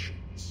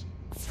ambitions.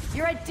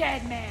 You're a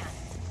dead man.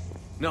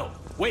 No,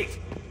 wait!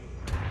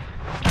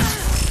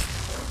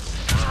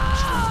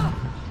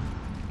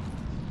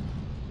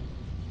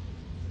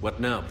 What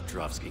now,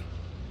 Petrovsky?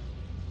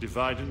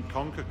 Divide and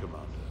conquer,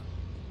 Commander.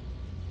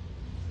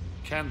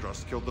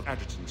 Kandros killed the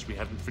adjutants we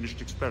hadn't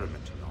finished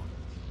experimenting on.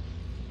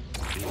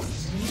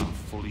 These are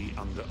fully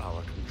under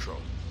our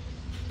control.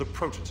 The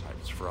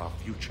prototypes for our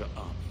future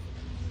army.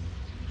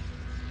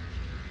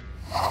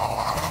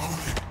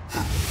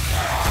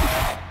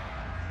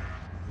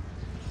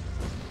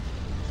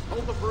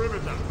 Hold the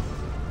perimeter.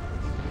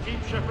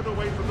 Keep Shepard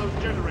away from those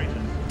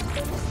generators.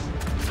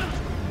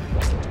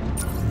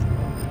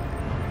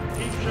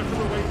 Keep Shepard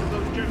away from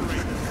those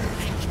generators.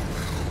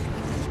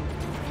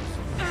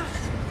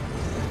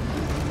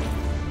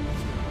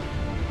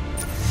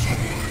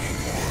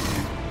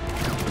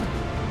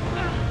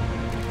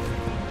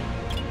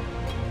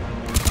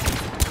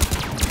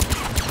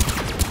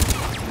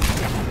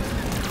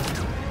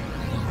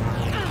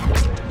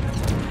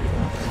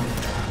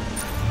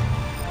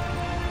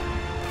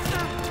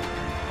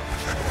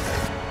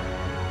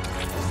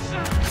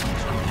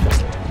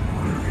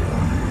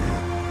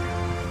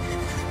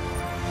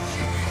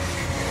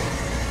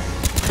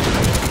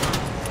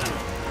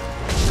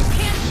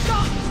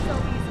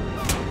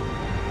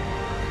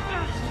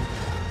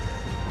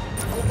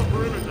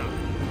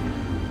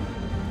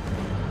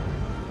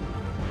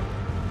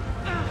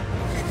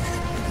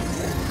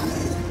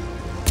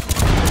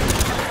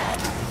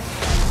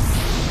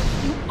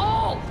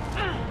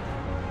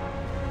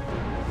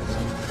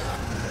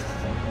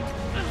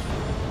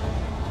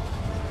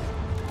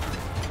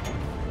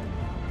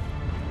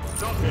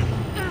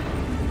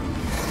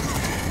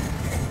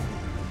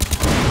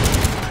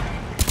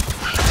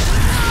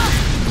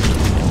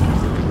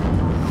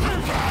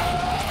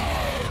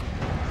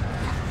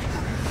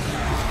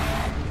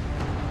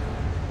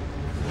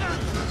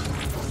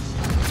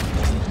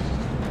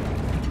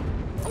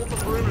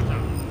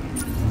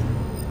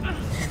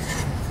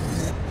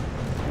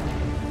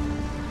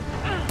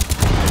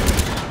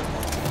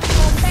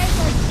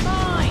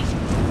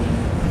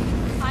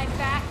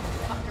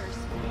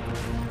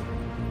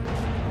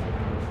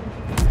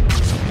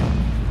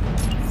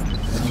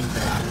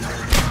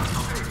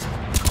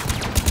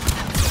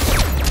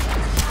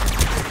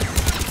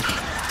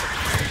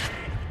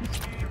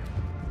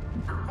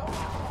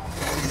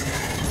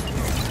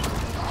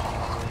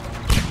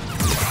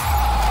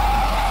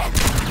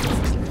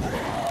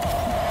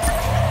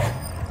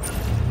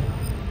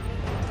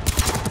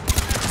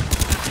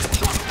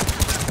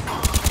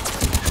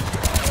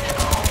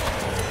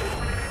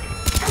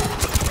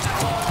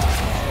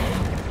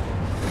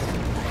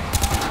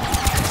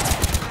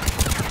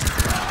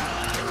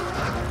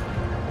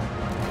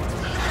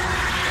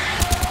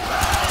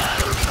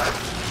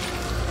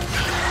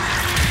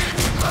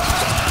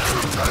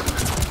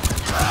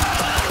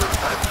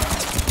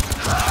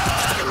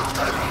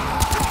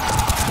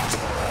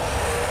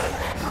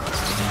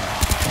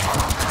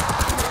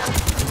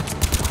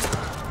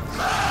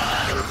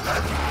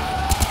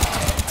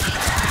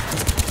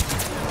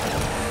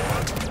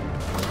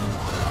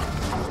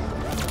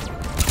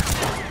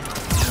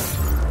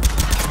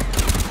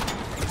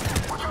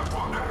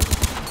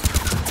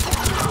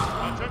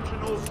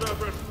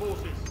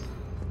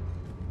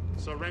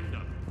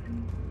 surrender.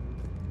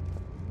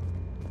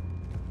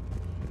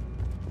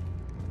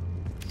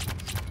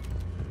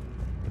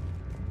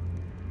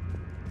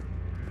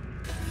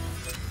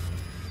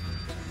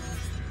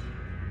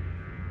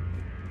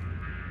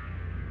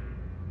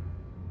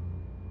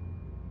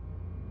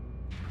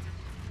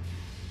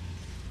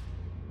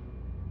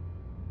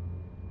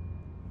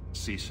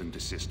 Cease and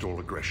desist all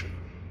aggression.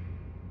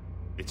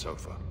 It's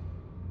over.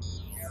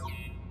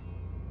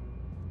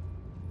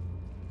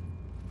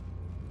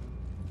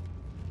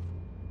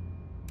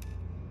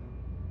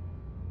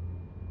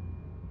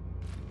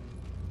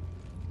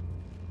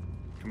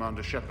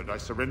 Commander Shepard, I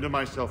surrender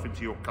myself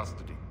into your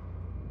custody.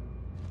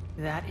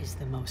 That is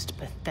the most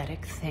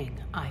pathetic thing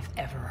I've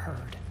ever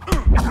heard.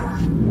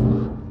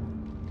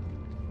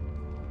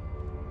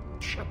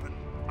 Shepard,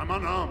 I'm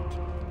unarmed,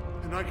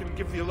 and I can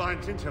give the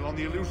Alliance intel on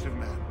the elusive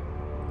man.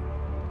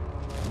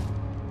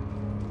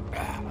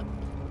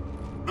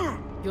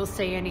 You'll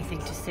say anything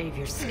to save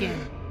your skin.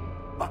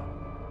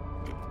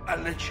 I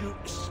let you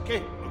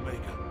escape,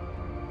 Omega.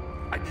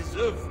 I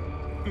deserve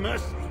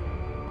mercy.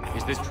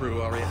 Is this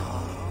true, Arya?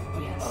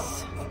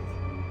 Yes.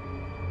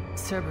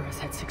 Cerberus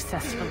had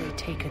successfully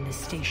taken the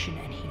station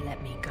and he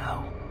let me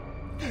go.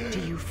 Do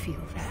you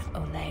feel that,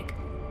 Oleg?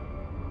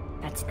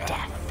 That's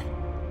death.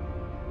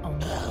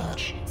 Only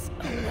inches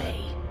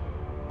away.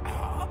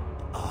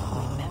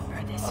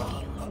 Remember this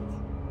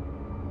feeling.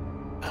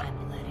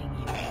 I'm letting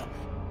you live.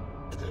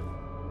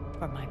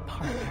 For my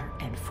partner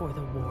and for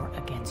the war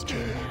against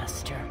your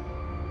master.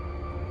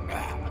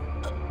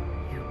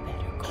 You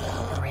better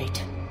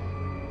cooperate.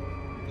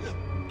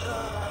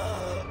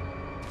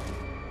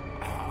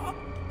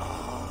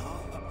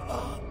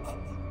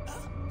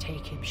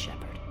 Take him,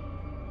 Shepard.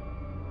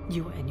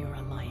 You and your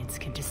Alliance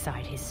can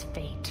decide his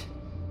fate.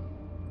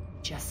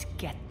 Just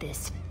get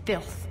this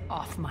filth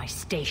off my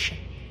station.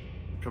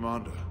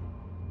 Commander,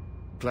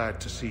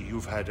 glad to see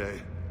you've had a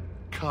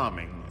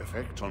calming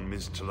effect on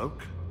Ms.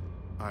 Talok.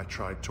 I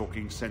tried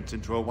talking sense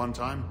into her one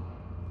time.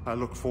 I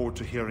look forward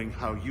to hearing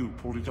how you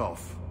pulled it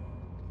off.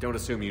 Don't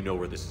assume you know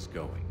where this is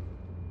going.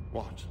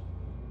 What?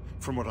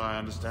 From what I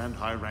understand,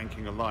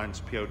 high-ranking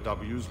Alliance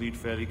POWs lead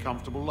fairly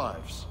comfortable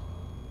lives.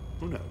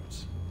 Who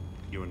knows?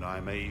 You and I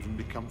may even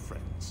become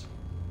friends.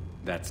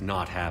 That's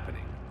not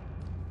happening.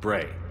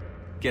 Bray,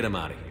 get him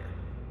out of here.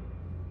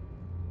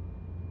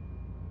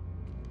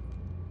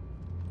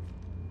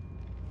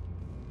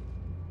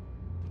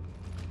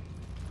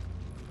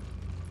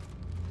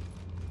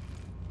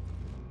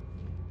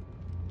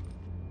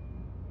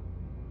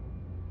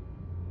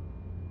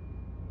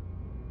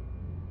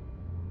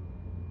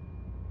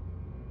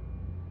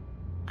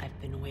 I've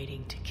been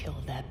waiting to kill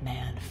that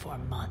man for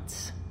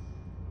months.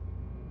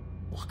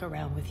 Walk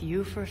around with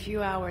you for a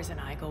few hours and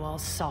I go all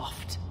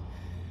soft.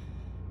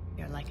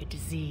 You're like a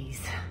disease.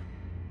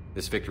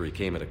 This victory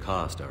came at a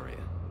cost, Arya.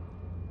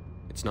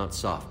 It's not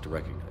soft to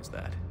recognize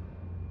that.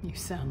 You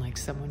sound like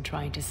someone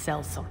trying to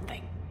sell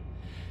something.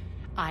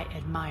 I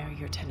admire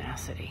your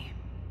tenacity.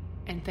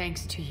 And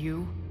thanks to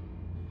you,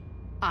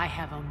 I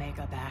have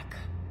Omega back.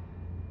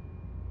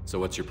 So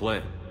what's your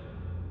plan?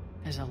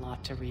 There's a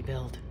lot to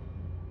rebuild.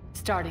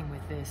 Starting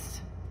with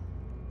this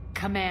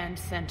command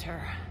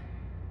center.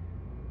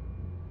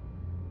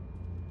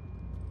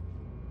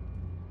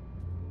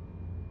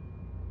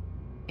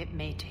 It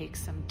may take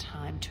some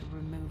time to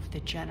remove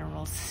the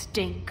general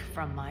stink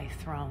from my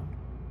throne.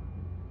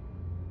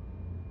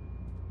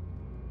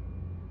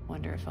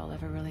 Wonder if I'll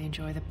ever really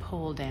enjoy the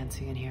pole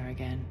dancing in here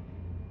again.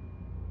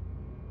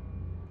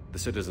 The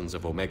citizens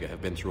of Omega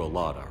have been through a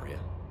lot, Arya.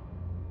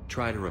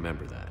 Try to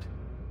remember that.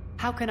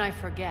 How can I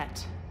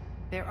forget?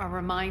 There are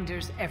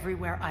reminders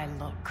everywhere I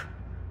look.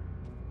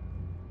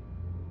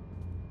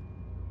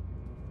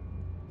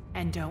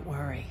 And don't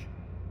worry.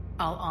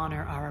 I'll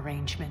honor our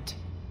arrangement.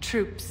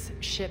 Troops,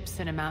 ships,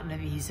 and a mountain of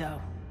Ezo.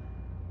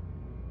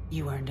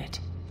 You earned it.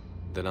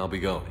 Then I'll be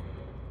going.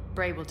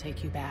 Bray will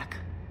take you back.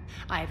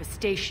 I have a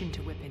station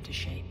to whip into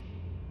shape.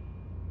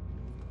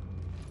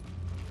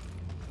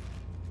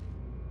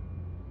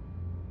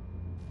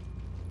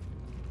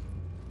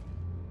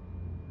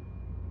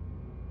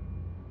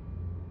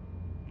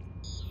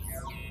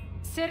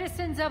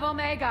 Citizens of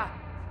Omega,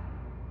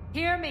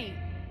 hear me.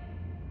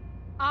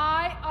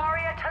 I,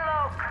 Arya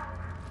Talok,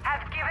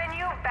 have given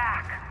you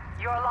back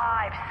your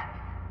lives.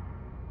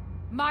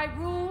 My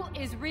rule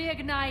is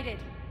reignited.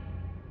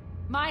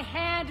 My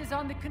hand is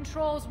on the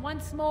controls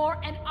once more,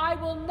 and I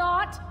will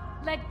not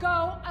let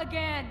go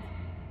again.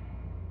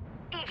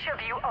 Each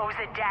of you owes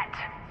a debt.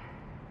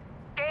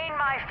 Gain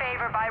my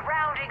favor by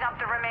rounding up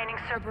the remaining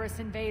Cerberus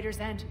invaders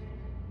and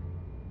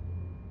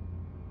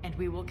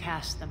we will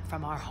cast them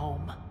from our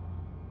home.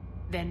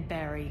 Then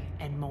bury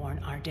and mourn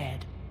our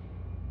dead.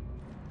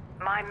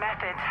 My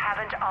methods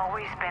haven't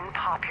always been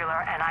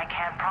popular, and I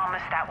can't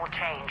promise that will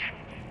change.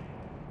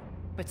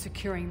 But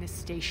securing this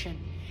station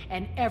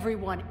and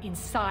everyone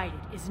inside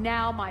it is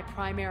now my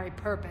primary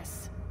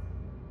purpose.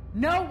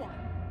 No one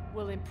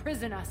will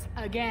imprison us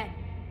again.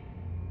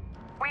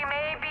 We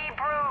may be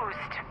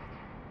bruised.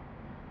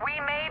 We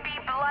may be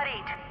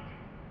bloodied.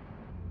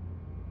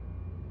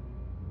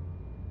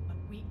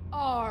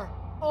 R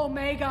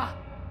Omega.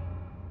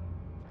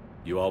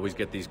 You always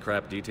get these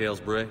crap details,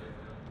 Bray?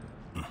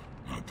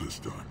 Not this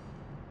time.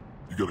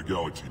 You got a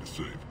galaxy to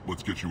save.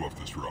 Let's get you off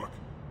this rock.